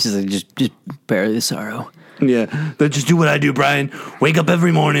 He's just like, just bear the sorrow. Yeah. Then just do what I do, Brian. Wake up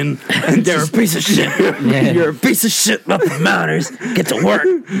every morning. And You're a piece of shit. You're a piece of shit. Nothing matters. Get to work.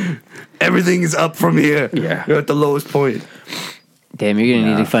 everything is up from here. Yeah. You're at the lowest point. Damn, you're gonna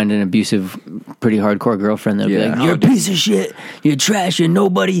need to find an abusive, pretty hardcore girlfriend that'll Yeah. be like, "You're a piece of shit. You're trash. You're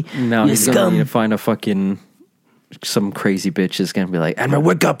nobody. No, you he's gonna need to scum." find a fucking some crazy bitch is gonna be like, Admir,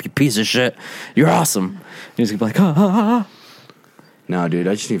 wake up, you piece of shit. You're awesome. And he's gonna be like, ha ha ha. No, dude,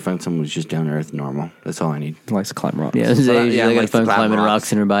 I just need to find someone who's just down to earth and normal. That's all I need. He likes to climb rocks. Yeah, she's Yeah, like, like got fun climb climbing rocks.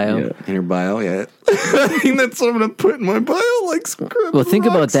 rocks in her bio. Yeah. In her bio, yeah. I think that's what I'm gonna put in my bio. Like, Well, think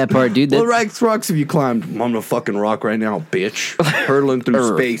about that part, dude. What That, rocks have you climbed? I'm on a fucking rock right now, bitch. Hurtling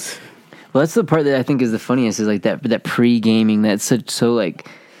through space. well, that's the part that I think is the funniest. Is like that pre-gaming. That's so like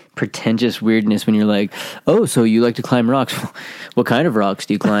pretentious weirdness when you're like, oh, so you like to climb rocks? What kind of rocks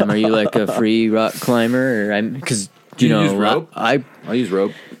do you climb? Are you like a free rock climber? Or I'm because you Do you know use rope? I I'll use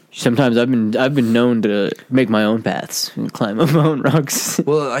rope. sometimes I've been known to make my own paths and climb up my own rocks.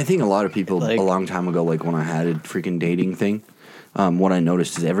 Well, I think a lot of people Like- a long time ago, like when I had a freaking dating thing, what I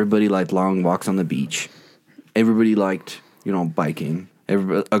noticed is everybody liked long walks on the beach. Everybody liked, biking.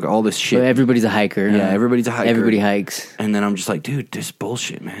 Everybody, like, all this shit. So everybody's a hiker. Yeah, huh? everybody's a hiker. Everybody hikes. And then I'm just like, dude, this is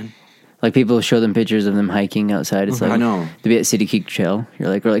bullshit, man. Like people show them pictures of them hiking outside. It's like I know. to be at City Creek Trail. You're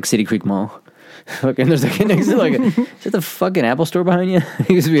like, or like City Creek Mall. Fucking there's like next to like is that the fucking Apple store behind you?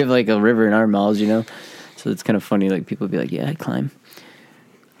 Because we have like a river in our malls, So it's kind of funny. Like people be like, yeah, I climb.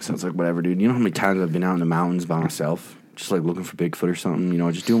 Sounds like whatever, dude. You know how many times I've been out in the mountains by myself, just like looking for Bigfoot or something,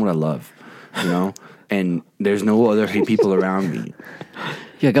 just doing what I love, And there's no other people around me.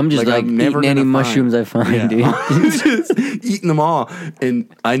 You're like I'm just Like, like I'm never eating any gonna mushrooms I find, Yeah. dude. I'm just eating them all, and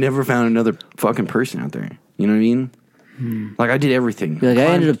I never found another fucking person out there. You know what I mean? Like I did everything. You're like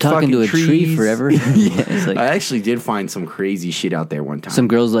I ended up talking to a Fucking tree trees. forever. Yeah, it's like I actually did find some crazy shit out there one time. some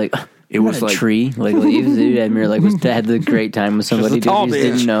girls like It was a like- tree like leaves, dude. Admir like had the great time with somebody, dude. tall You just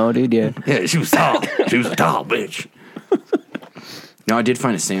bitch. didn't know, dude. Yeah. Yeah, she was tall. She was a tall bitch. No, I did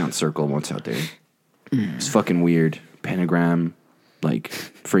find a seance circle once out there. It's fucking weird. Pentagram, like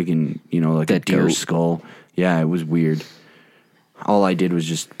freaking, like a Dead deer goat. skull. Yeah, it was weird. All I did was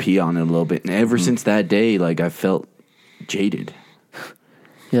just pee on it a little bit. And ever since that day, like I felt jaded.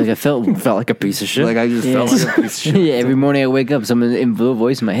 You're like I felt Felt like a piece of shit. Like I just Yeah. felt like a piece of shit. Yeah, every morning I wake up, someone in little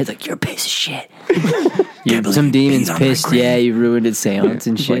voice in my head's like, "You're a piece of shit." Some demon's peed on my pissed. grave. Yeah, you ruined its seance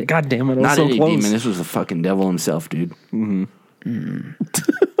and It's shit. like, God damn it, I was Not so any close. demon. This was the fucking devil himself, dude.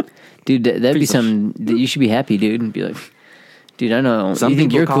 Dude, that'd be Piece of something that you should be happy, dude, and be like, dude, I know. Some you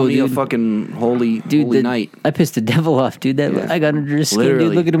think people you're call cool, me dude. a fucking holy Dude, knight. I pissed the devil off, dude. That Yeah. I got under his skin, Literally,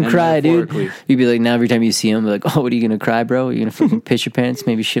 dude. Look at him and cry, dude. metaphorically. You'd be like, now every time you see him, be like, oh, what are you gonna cry, bro? Are you gonna fucking piss your pants,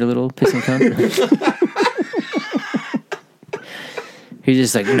 maybe shit a little, piss and cum? He's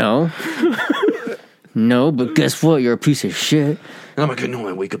just like, no, but guess what? You're a piece of shit. And I'm like, no,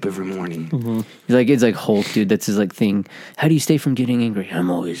 I wake up every morning. He's like, it's like Hulk, dude. That's his like thing. How do you stay from getting angry?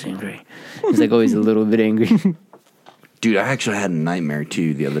 I'm always angry. He's like always a little bit angry. Dude, I actually had a nightmare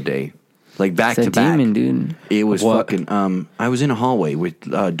too the other day. Like back It's to a back. demon, dude. It was What? fucking I was in a hallway with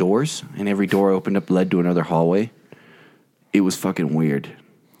doors, and every door opened up led to another hallway. It was fucking weird.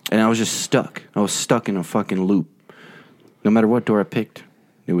 And I was just stuck. I was stuck in a fucking loop. No matter what door I picked,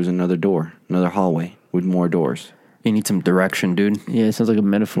 it was another door, another hallway with more doors. You need some direction, dude. Yeah, it sounds like a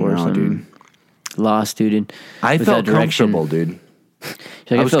metaphor or No, something. dude. Lost, dude. I Without felt direction. comfortable, dude.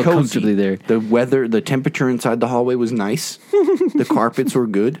 Like, I was felt cozy. comfortably there. The weather, the temperature inside the hallway was nice. The carpets were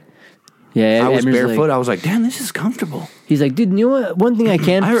good. Yeah, I was Admir's barefoot. Like, I was like, damn, this is comfortable. he's like, dude, you know what? One thing I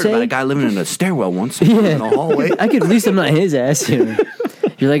can I heard say, about a guy living in a stairwell once in the hallway. I could at least I'm not his ass.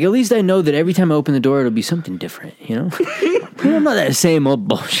 You're like, at least I know that every time I open the door, it'll be something different. I'm not that same old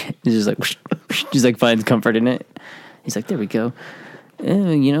bullshit. He's just like, just like finds comfort in it. He's like, there we go.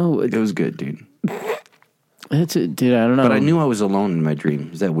 It was good, dude. That's it, dude. I don't know. But I knew I was alone in my dream.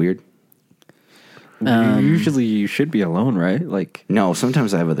 Is that weird? Usually you should be alone, right? Like, No,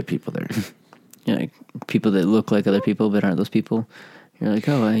 sometimes I have other people there. You know, like people that look like other people but aren't those people. You're like,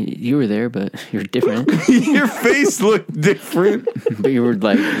 oh, you were there, but you're different. Your face looked different. But you were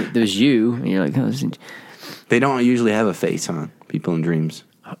like, there was you, and you're like, oh, this is, They don't usually have a face, huh? People in dreams.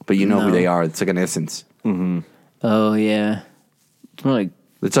 But you know who No. they are. It's like an essence. oh yeah, it's more like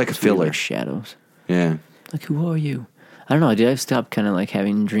It's like a filler. like shadows. Yeah. Like, who are you? I don't know, dude. I've stopped kind of like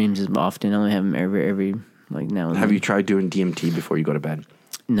having dreams as often. I only have them every like now. And Have then. you tried doing DMT before you go to bed?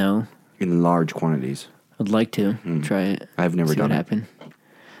 No, In large quantities. I'd like to try it. I've never See done what it.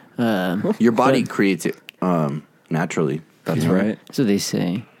 happen. Your body creates it naturally. that's you know? right. So they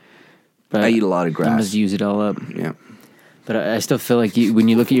say. But I eat a lot of I must grass. use it all up. Yeah. But I still feel like when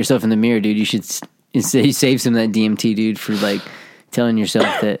you look at yourself in the mirror, dude, you should save some of that DMT, dude, for like telling yourself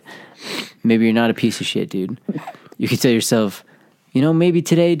that maybe you're not a piece of shit, dude. You could tell yourself, you know, maybe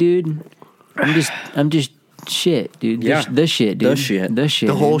today, dude, I'm just shit, dude. Yeah. The shit, dude. The shit. The shit.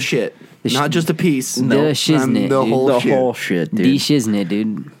 The whole dude. shit. The Not sh- just a piece. The I'm shiznit, the dude. whole The shit. whole shit, dude. The shiznit,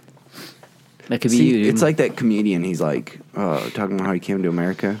 dude. That could be See, you, dude. it's like that comedian. He's like talking about how he came to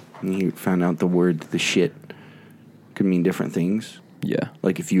America and he found out the word "the shit" could mean different things. Yeah.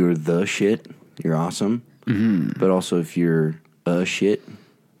 Like if you're the shit, you're awesome. Mm-hmm. But also if you're a shit,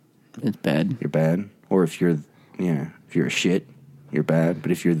 it's bad. you're bad. Or if you're a shit, you're bad.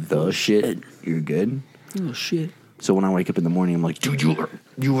 But if you're the shit, you're good. Oh shit. So when I wake up in the morning, I'm like, dude,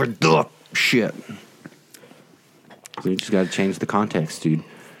 you are the shit. So you just got to change the context, dude.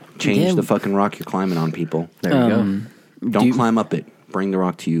 Change Yeah. the fucking rock you're climbing on, people. There you go. Don't climb up it. Bring the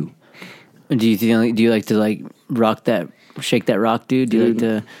rock to you. Do you like to like shake that rock, dude? Do you like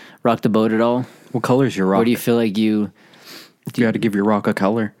to rock the boat at all? What color's your rock? Or do you feel like you? You got to give your rock a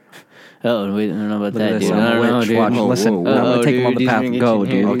color. Oh, wait, I don't know about Look at that, this, dude. I'm I a don't know, witch. dude. Watch, listen. whoa, I'm gonna whoa, take him on dude, the he's path gonna and get go, you-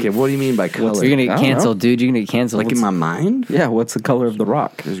 dude. Okay, what do you mean by color? You're gonna I get don't canceled, dude. You're gonna get canceled. like in my mind? Yeah, what's the color of the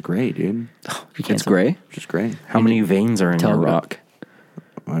rock? It's gray, dude. It's gray. Just gray. How many veins are in Tell your me. rock?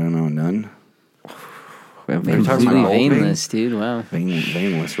 I don't know, none. We have You're veins. talking completely about old veinless, dude. Wow.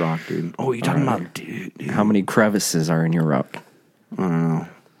 Veinless rock, dude. Oh, you're talking about, dude. How many crevices are in your rock? I don't know.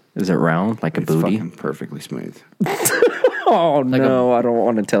 Is it round like a It's booty? fucking perfectly smooth. Oh no, I don't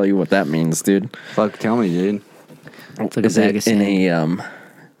want to tell you what that means, dude. Fuck, tell me, dude. It's like Is a bag it of in sand. a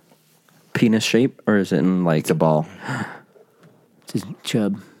penis shape or is it in like It's a ball. It's just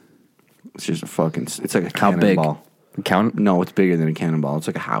chub. It's just a fucking. It's like a how big? cannonball. Count No, it's bigger than a cannonball. It's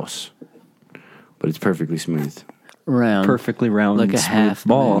like a house, but it's perfectly smooth. Round. perfectly round, Like a smooth half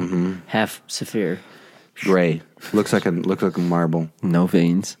ball. Half sphere. Gray. looks like a marble. No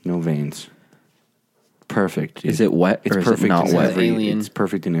veins. No veins. Perfect. Is it wet It's or is it perfect not in wet? every- Alien. It's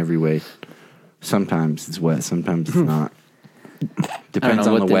perfect in every way. Sometimes it's wet. Sometimes it's not. Depends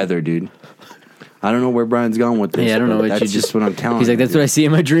know on what the the- weather, dude. I don't know where Brian's going with this. Yeah, I don't know but what that's you just what I'm telling. He's like, you, that's what I see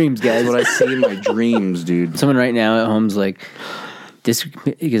in my dreams, guys. That's what I see in my dreams, dude. Someone right now at home's like, this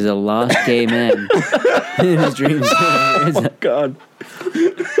is a lost gay man in his dreams. God.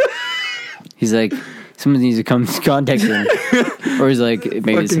 He's like, someone needs to come contact him. Or he's like,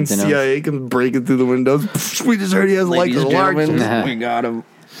 maybe it's Fucking something else. CIA comes breaking through the windows. We just heard he has like a large. we got him.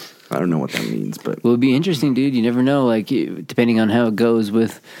 I don't know what that means, but Well, it'd be interesting, dude. You never know, like, depending on how it goes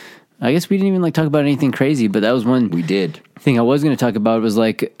with. I guess we didn't even like talk about anything crazy, but that was one we did. thing I was going to talk about was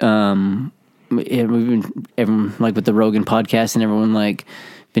like, we've been everyone like with the Rogan podcast and everyone like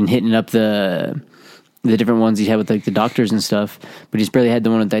been hitting up the different ones he had with like the doctors and stuff, but he's barely had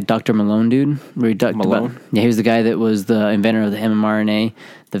the one with that Dr. Malone dude where he talked Malone? about, yeah, he was the guy that was the inventor of the mRNA,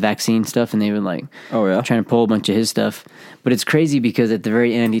 the vaccine stuff, and they were like, Oh, yeah? trying to pull a bunch of his stuff. But it's crazy because at the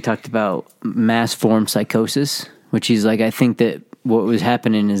very end he talked about mass form psychosis, which he's like, I think that what was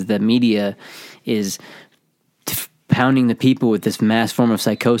happening is the media is pounding the people with this mass form of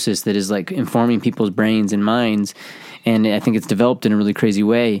psychosis that is like informing people's brains and minds. And I think it's developed in a really crazy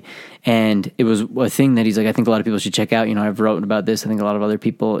way. And it was a thing that he's like, I think a lot of people should check out. You know, I've wrote about this. I think a lot of other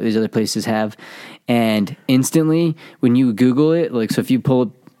people, these other places have. And instantly, when you Google it, like, so if you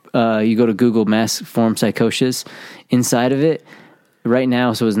pull up, you go to Google mass form psychosis, inside of it, right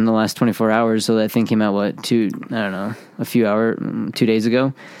now, so it was in the last 24 hours, so that thing came out, 2 days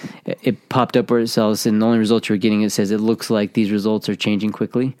ago. It popped up where it says, and the only results you're getting, it says, it looks like these results are changing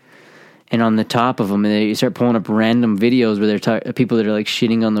quickly. And on the top of them, you start pulling up random videos where they're people that are like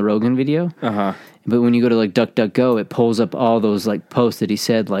shitting on the Rogan video. Uh-huh. But when you go to like DuckDuckGo, it pulls up all those like posts that he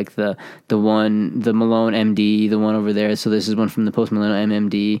said, like the Malone MD, the one over there. So this is one from the Post Malone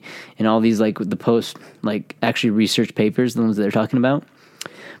MMD, and all these like the post like actually research papers, the ones that they're talking about.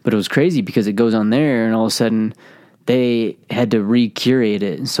 But it was crazy because it goes on there, and all of a sudden they had to re-curate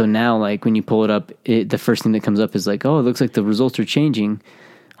it. So now, like, when you pull it up, the first thing that comes up is like, oh, it looks like the results are changing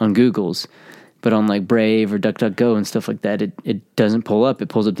on Google's. But on, like, Brave or DuckDuckGo and stuff like that, it doesn't pull up. It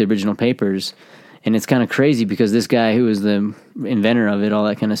pulls up the original papers. And it's kind of crazy because this guy who was the inventor of it, all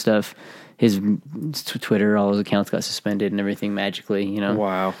that kind of stuff, his Twitter, all his accounts got suspended and everything magically, you know.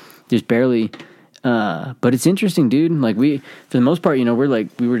 Wow. Just barely. But it's interesting, dude. Like, for the most part, you know,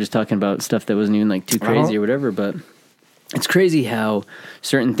 we were just talking about stuff that wasn't even, like, too crazy or whatever, but it's crazy how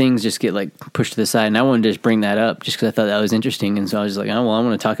certain things just get, like, pushed to the side. And I wanted to just bring that up just because I thought that was interesting. And so I was like, oh, well, I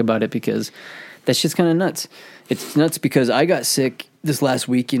want to talk about it because that shit's kind of nuts. It's nuts because I got sick this last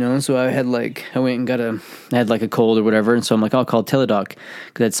week, you know, so I went and I had like a cold or whatever. And so I'm like, I'll call Teladoc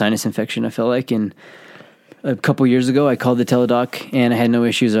because I had sinus infection, I felt like. And a couple years ago, I called the Teladoc and I had no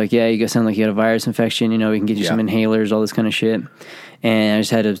issues. Like, yeah, you guys sound like you had a virus infection. You know, we can get you some inhalers, all this kind of shit. And I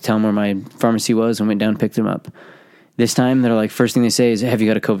just had to tell them where my pharmacy was and went down and picked them up. This time, they're like, first thing they say is, have you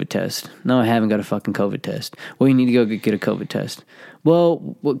got a COVID test? No, I haven't got a fucking COVID test. Well, you need to go get a COVID test. Well,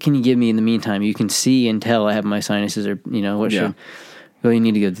 what can you give me in the meantime? You can see and tell I have my sinuses or, you know, what should... Well, you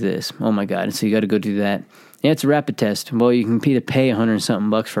need to go do this. Oh, my God. And so you got to go do that. Yeah, it's a rapid test. Well, you can either pay $100 and something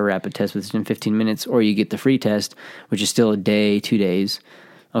bucks for a rapid test within 15 minutes, or you get the free test, which is still a day, 2 days.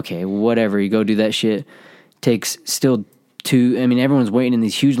 Okay, whatever. You go do that shit. Takes still everyone's waiting in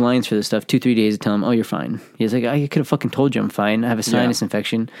these huge lines for this stuff, 2-3 days to tell him, oh, you're fine. He's like, I could have fucking told you I'm fine. I have a sinus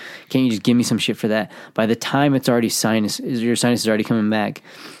infection. Can't you just give me some shit for that? By the time it's already your sinus is already coming back,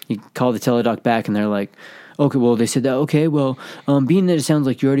 you call the Teladoc back and they're like, okay, well, they said that, okay, well, being that it sounds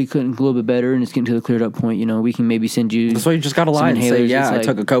like you're already getting a little bit better and it's getting to the cleared up point, you know, we can maybe send you... That's why you just got to lie and say, yeah, I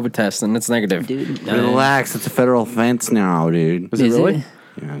took a COVID test and it's negative. Dude, Relax, it's a federal offense now, dude. Is it really? It?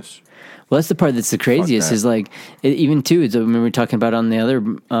 Yes. Well, that's the part that's the craziest is like, even too, I remember talking about on the other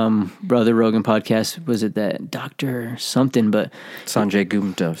Brother Rogan podcast, was it that Dr. something, but... Sanjay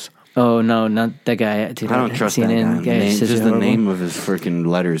Gupta's. Oh, no, not that guy. Dude, I don't trust CNN that guy. Just the name of his freaking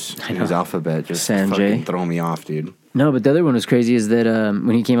letters in his alphabet just fucking throw me off, dude. No, but the other one was crazy is that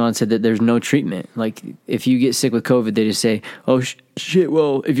when he came out and said that there's no treatment. Like, if you get sick with COVID, they just say, oh, shit,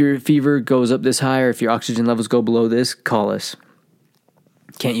 well, if your fever goes up this high or if your oxygen levels go below this, call us.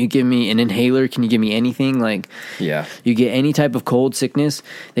 Can't you give me an inhaler? Can you give me anything? Like, yeah, you get any type of cold sickness,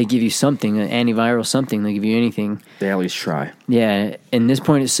 they give you something, an antiviral something. They give you anything. They at least try. Yeah, and this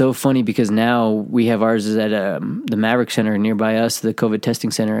point is so funny because now we have ours is at the Maverick Center nearby us, the COVID testing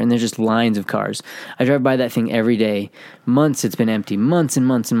center, and there's just lines of cars. I drive by that thing every day. Months it's been empty, months and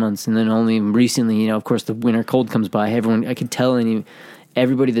months and months, and then only recently, you know, of course, the winter cold comes by. I could tell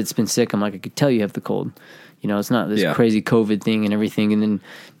everybody that's been sick, I'm like, I could tell you have the cold. You know, it's not this crazy COVID thing and everything. And then,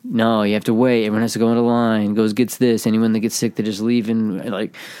 no, you have to wait. Everyone has to go in a line. Gets this. Anyone that gets sick, they just leave. And,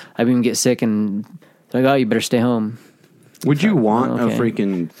 like, I even get sick and they're like, oh, you better stay home. Would you want a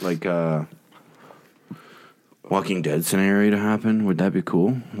freaking, like, Walking Dead scenario to happen? Would that be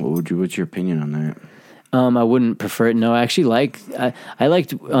cool? What's your opinion on that? I wouldn't prefer it. No, I actually I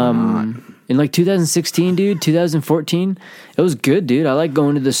liked, in like 2016, dude, 2014, it was good, dude. I like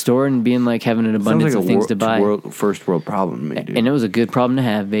going to the store and being like having an abundance of things to buy. First world problem, dude. And it was a good problem to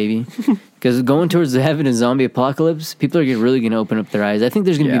have, baby. Because going towards having a zombie apocalypse, people are really going to open up their eyes. I think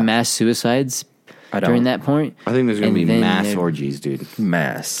there's going to be mass suicides during that point. I think there's going to be mass orgies, dude.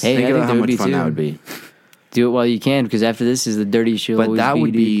 Mass. Hey, think about how much fun that would be. Do it while you can, because after this is the dirty shit. But that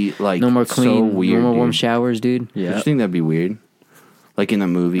would be like no more clean, so weird, no more warm showers, dude. Yeah, do you think that'd be weird? Like in the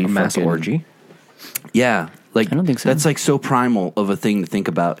movie, a mass orgy. Yeah, like I don't think so. That's like so primal of a thing to think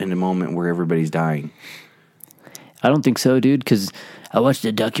about in a moment where everybody's dying. I don't think so, dude. Because I watched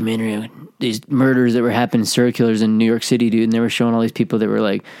a documentary of these murders that were happening, serial killers in New York City, dude, and they were showing all these people that were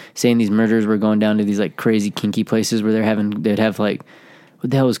like saying these murders were going down to these like crazy kinky places where they'd have like. What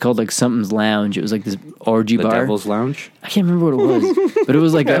the hell was called like something's lounge? It was like this orgy bar. The Devil's Lounge? I can't remember what it was, but it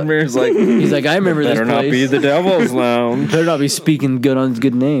was like he's like I remember this place. Better not be the Devil's Lounge. Better not be speaking good on his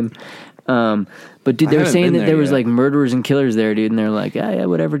good name. But dude, they were saying that there was like murderers and killers there, dude, and they're like, yeah,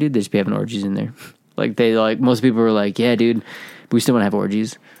 whatever, dude. They just be having orgies in there. Like most people were like, yeah, dude, but we still want to have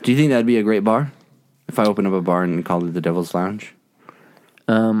orgies. Do you think that'd be a great bar? If I opened up a bar and called it the Devil's Lounge?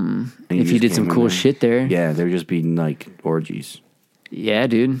 If you did some cool shit there, yeah, there would just be like orgies. Yeah,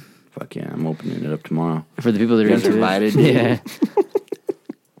 dude. Fuck yeah, I'm opening it up tomorrow. For the people that are into invited. Yeah.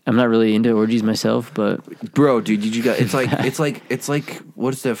 I'm not really into orgies myself, but bro, dude, did you got? It's like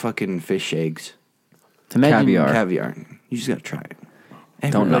what's the fucking fish eggs? Caviar. You just gotta try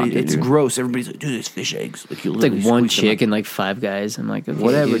it. Don't knock it, it's dude. Gross. Everybody's like, dude, it's fish eggs. Like you, it's like one chick and like five guys. I'm like, okay,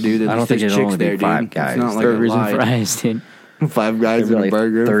 whatever, dude. I don't think it's only there, five guys. It's not like burgers and fries, dude. 5 guys and a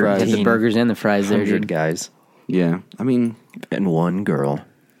burger, and fries. The burgers and the fries there, dude. Guys. Yeah, I mean, and one girl.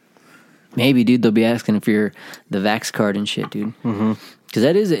 Maybe, dude, they'll be asking if you're the Vax card and shit, dude. Because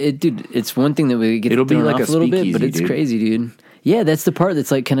that is it, dude. It's one thing that we get It'll be thrown like off a a little bit, speakeasy, but it's dude. crazy, dude. Yeah, that's the part that's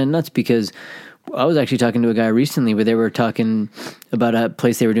like kind of nuts because I was actually talking to a guy recently where they were talking about a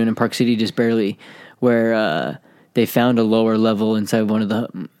place they were doing in Park City just barely, where they found a lower level inside one of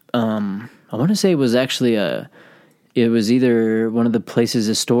the. I want to say it was actually it was either one of the places,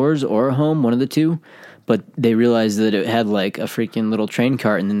 a stores or a home, one of the two. But they realized that it had like a freaking little train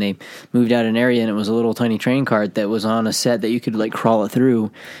cart, and then they moved out an area, and it was a little tiny train cart that was on a set that you could like crawl it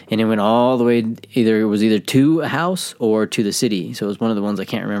through, and it went all the way. It was either to a house or to the city. So it was one of the ones I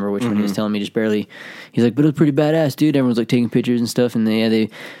can't remember which one he was telling me just barely. He's like, but it was pretty badass, dude. Everyone's like taking pictures and stuff, and and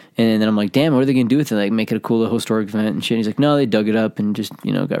then I'm like, damn, what are they gonna do with it? Like make it a cool little historic event and shit. And he's like, no, they dug it up and just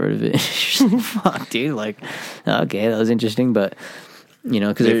got rid of it. Fuck, dude. Like, okay, that was interesting, but.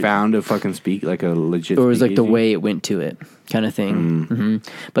 Because they found a fucking like a legit. Or it was like the speakeasy? way it went to it, kind of thing. Mm-hmm.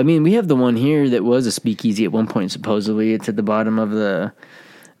 But I mean, we have the one here that was a speakeasy at one point. Supposedly, it's at the bottom of the.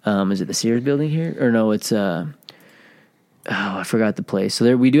 Is it the Sears building here? Or no, it's I forgot the place.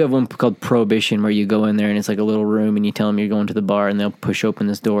 So we do have one called Prohibition, where you go in there and it's like a little room, and you tell them you're going to the bar, and they'll push open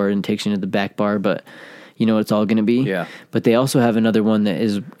this door and takes you into the back bar, but. You know what it's all going to be. Yeah. But they also have another one that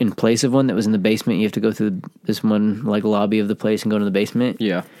is in place of one that was in the basement. You have to go through this one like lobby of the place and go to the basement.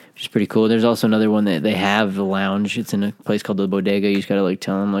 Yeah. Which is pretty cool. There's also another one that they have the lounge. It's in a place called the Bodega. You just got to like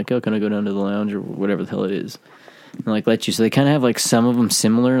tell them like, oh, can I go down to the lounge or whatever the hell it is. And like let you. So they kind of have like some of them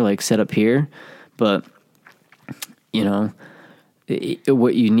similar like set up here. But,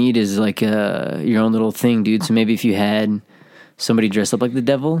 what you need is like your own little thing, dude. So maybe if you had somebody dress up like the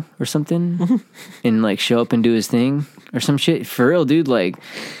devil or something and like show up and do his thing or some shit for real, dude. Like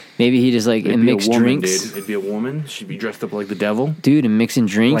maybe he just like and mix drinks. Dude. It'd be a woman. She'd be dressed up like the devil, dude, and mixing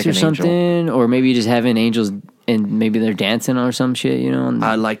drinks Like or an angel. something, or maybe just having angels and maybe they're dancing or some shit.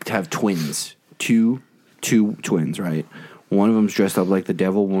 I like to have twins, two twins, right? One of them's dressed up like the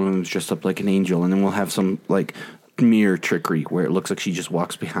devil, one of them's dressed up like an angel, and then we'll have some like mirror trickery where it looks like she just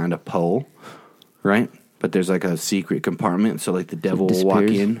walks behind a pole, right? But there's like a secret compartment, so like the devil will walk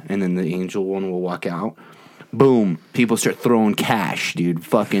disappears. in, and then the angel one will walk out. Boom! People start throwing cash, dude.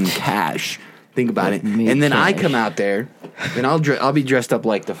 Fucking cash. Think about it. me And then I cash. come out there, and I'll be dressed up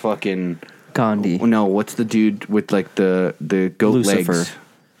like the fucking Gandhi. No, what's the dude with like the goat Lucifer. legs?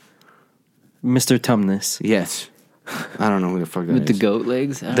 Mr. Tumnus. Yes. I don't know who the fuck that with the is. goat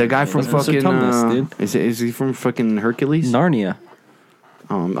legs. I The don't guy know. from That's Mr. fucking Tumnus, dude. Is he from fucking Hercules? Narnia.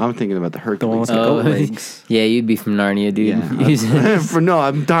 I'm thinking about the The one Hercules. with the goat legs. Yeah, you'd be from Narnia, dude. Yeah. He's No,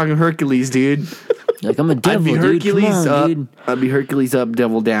 I'm talking Hercules, dude. like, I'm a devil, I'd be dude. Hercules Come on, up. dude. I'd be Hercules up,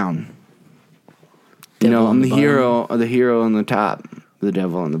 devil down. Devil on I'm the the hero on the top, the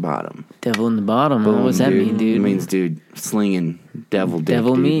devil on the bottom. Devil in the bottom. Boom, What's that mean, dude? It means, dude, slinging devil dick,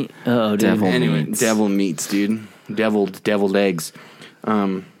 devil dude. meat. Oh, dude. Devil. Anyway, meats. devil meats, dude. Deviled eggs.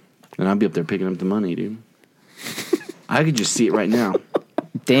 And I'll be up there picking up the money, dude. I could just see it right now.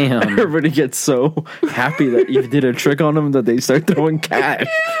 Damn. Everybody gets so happy that you did a trick on them that they start throwing cash.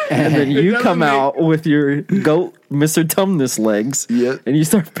 And then you come out with your goat Mr. Tumnus legs. Yeah. And you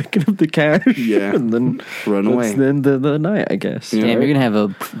start picking up the cash. Yeah. And then Run that's away. the end of the night, I guess. Yeah. Damn, you're gonna have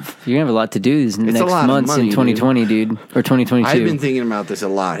a lot to do these a next lot of months money, in 2020, dude, or 2022. I've been thinking about this a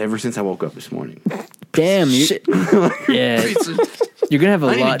lot ever since I woke up this morning. Damn, yeah, you're gonna have a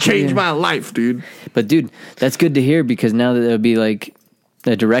I need lot to change do. my life, dude. But dude, that's good to hear because now that there'll be like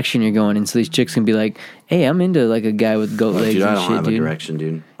the direction you're going in, so these chicks can be like, "Hey, I'm into like a guy with goat legs Dude, I and don't shit, have dude." a direction,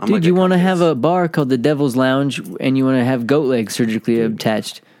 dude. I'm Dude, like you want to compass. have a bar called the Devil's Lounge, and you want to have goat legs surgically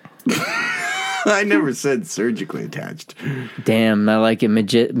attached. I never said surgically attached. Damn, I like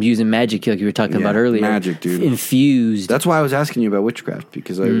it. Using magic, like you were talking Yeah, about earlier. magic, dude. Infused. That's why I was asking you about witchcraft,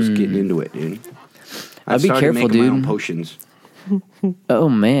 because I was getting into it, dude. I I'd be started careful, making my dude. own potions. Oh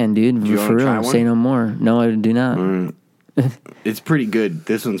man, dude, you for wanna try real. one? Say no more. No, I do not. It's pretty good.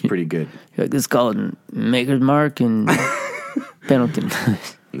 This one's pretty good. You're like, this is called Maker's Mark and Pendleton.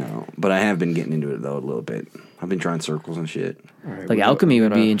 No, but I have been getting into it though a little bit. I've been trying circles and shit. Like alchemy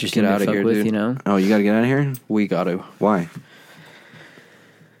would be interesting get to outta fuck here, with, dude. you know. Oh, you got to get out of here. We got to. Why?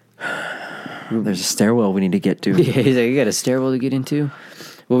 There's a stairwell we need to get to. Yeah, he's like, you got a stairwell to get into.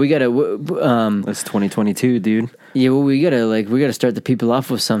 Well, we gotta. That's 2022, dude. Yeah, well, we gotta start the people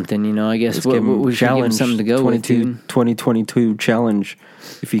off with something, you know. I guess Let's we give 'em should give 'em challenge, something to go with, dude. 2022 challenge.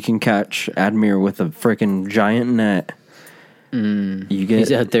 If you can catch Admir with a freaking giant net, you get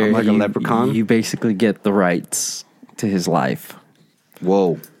He's out there. I'm like a leprechaun? You basically get the rights to his life.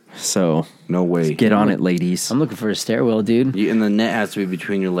 Whoa. So No way. get on it, ladies. I'm looking for a stairwell, dude. And the net has to be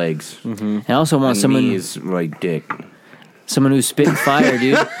between your legs. And I also want And someone me is like dick. someone who's spitting fire,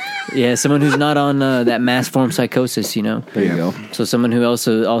 dude. Yeah, someone who's not on that mass form psychosis, you know. There you go. So someone who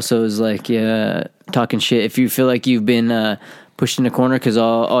also is like talking shit. If you feel like you've been pushed in a corner because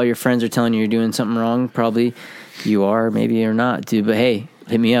all your friends are telling you you're doing something wrong, probably you are, maybe you're not, dude. But hey,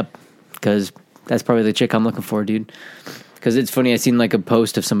 hit me up because that's probably the chick I'm looking for, dude. Because it's funny, I seen like a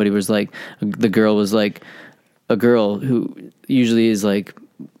post of somebody was like, the girl was like, a girl who usually is like,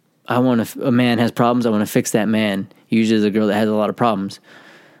 a man has problems, I want to fix that man. Usually is a girl that has a lot of problems.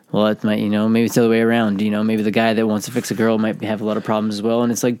 Well, it might, maybe it's the other way around. Maybe the guy that wants to fix a girl might have a lot of problems as well.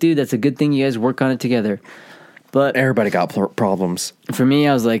 And it's like, dude, that's a good thing. You guys work on it together. But Everybody got problems. for me,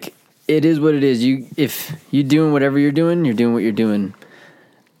 I was like, it is what it is. If you're doing whatever you're doing what you're doing.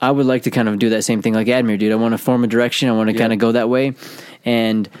 I would like to kind of do that same thing like Admir, dude. I want to form a direction. I want to kind of go that way.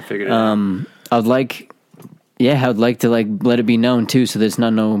 And Figured it out. I'd like to like let it be known too, so there's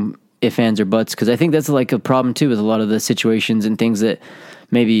not no ifs, ands, or buts. Because I think that's like a problem too with a lot of the situations and things that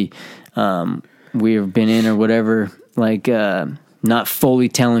maybe we've been in or whatever. Like not fully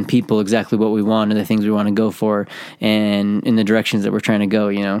telling people exactly what we want and the things we want to go for, and in the directions that we're trying to go.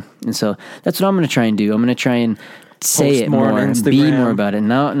 And so that's what I'm going to try and do. I'm going to try and say Post it more on more and be Instagram. more about it.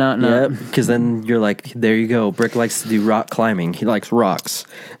 No. Yep, because then you're like, there you go. Brick likes to do rock climbing. He likes rocks.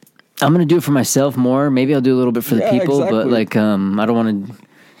 I'm gonna do it for myself more. Maybe I'll do a little bit for the Yeah, people, but exactly. like, I don't want to.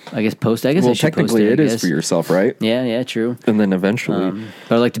 I guess post. I guess Well, I should technically, post it I is guess. for yourself, right? Yeah, true. And then eventually,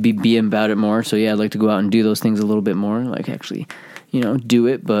 But I'd like to be about it more. So yeah, I'd like to go out and do those things a little bit more. Like actually, do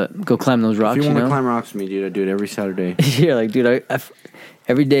it, but go climb those rocks. If you want to climb rocks with me, dude, I do it every Saturday. Yeah, like dude,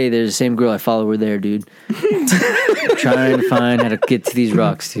 every day there's the same girl I follow her there, dude. Trying to find how to get to these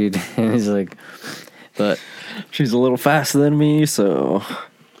rocks, dude. And it's like, but she's a little faster than me, so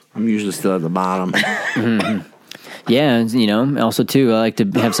I'm usually still at the bottom. yeah, and, also too, I like to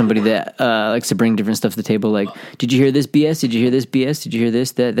have somebody that likes to bring different stuff to the table. Like, did you hear this BS? Did you hear this BS? Did you hear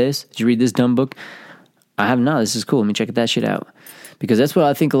this, that, this? Did you read this dumb book? I have not. This is cool. Let me check that shit out. Because that's what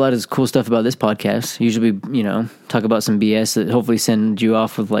I think a lot of cool stuff about this podcast. Usually, talk about some BS that hopefully send you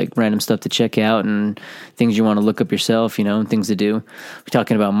off with like random stuff to check out and things you want to look up yourself, and things to do. We're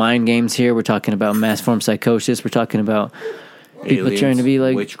talking about mind games here. We're talking about mass form psychosis. We're talking about people Aliens, trying to be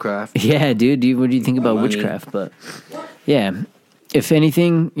like witchcraft. Yeah, dude. What do you think about Money. witchcraft? But yeah, if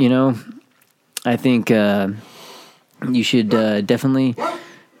anything, I think you should definitely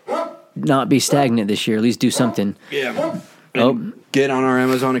not be stagnant this year. At least do something. Yeah. Oh, Get on our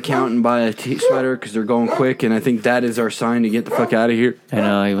Amazon account and buy a sweater because they're going quick, and I think that is our sign to get the fuck out of here. I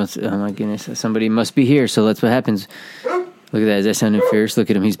know. He wants. Oh my goodness! Somebody must be here. So that's what happens. Look at that. Is that sounding fierce? Look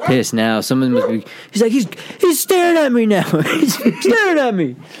at him. He's pissed now. Someone must be. He's like he's staring at me now. He's staring at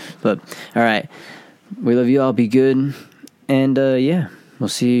me. But all right, we love you all. Be good, and yeah, we'll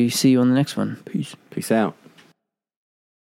see you on the next one. Peace. Peace out.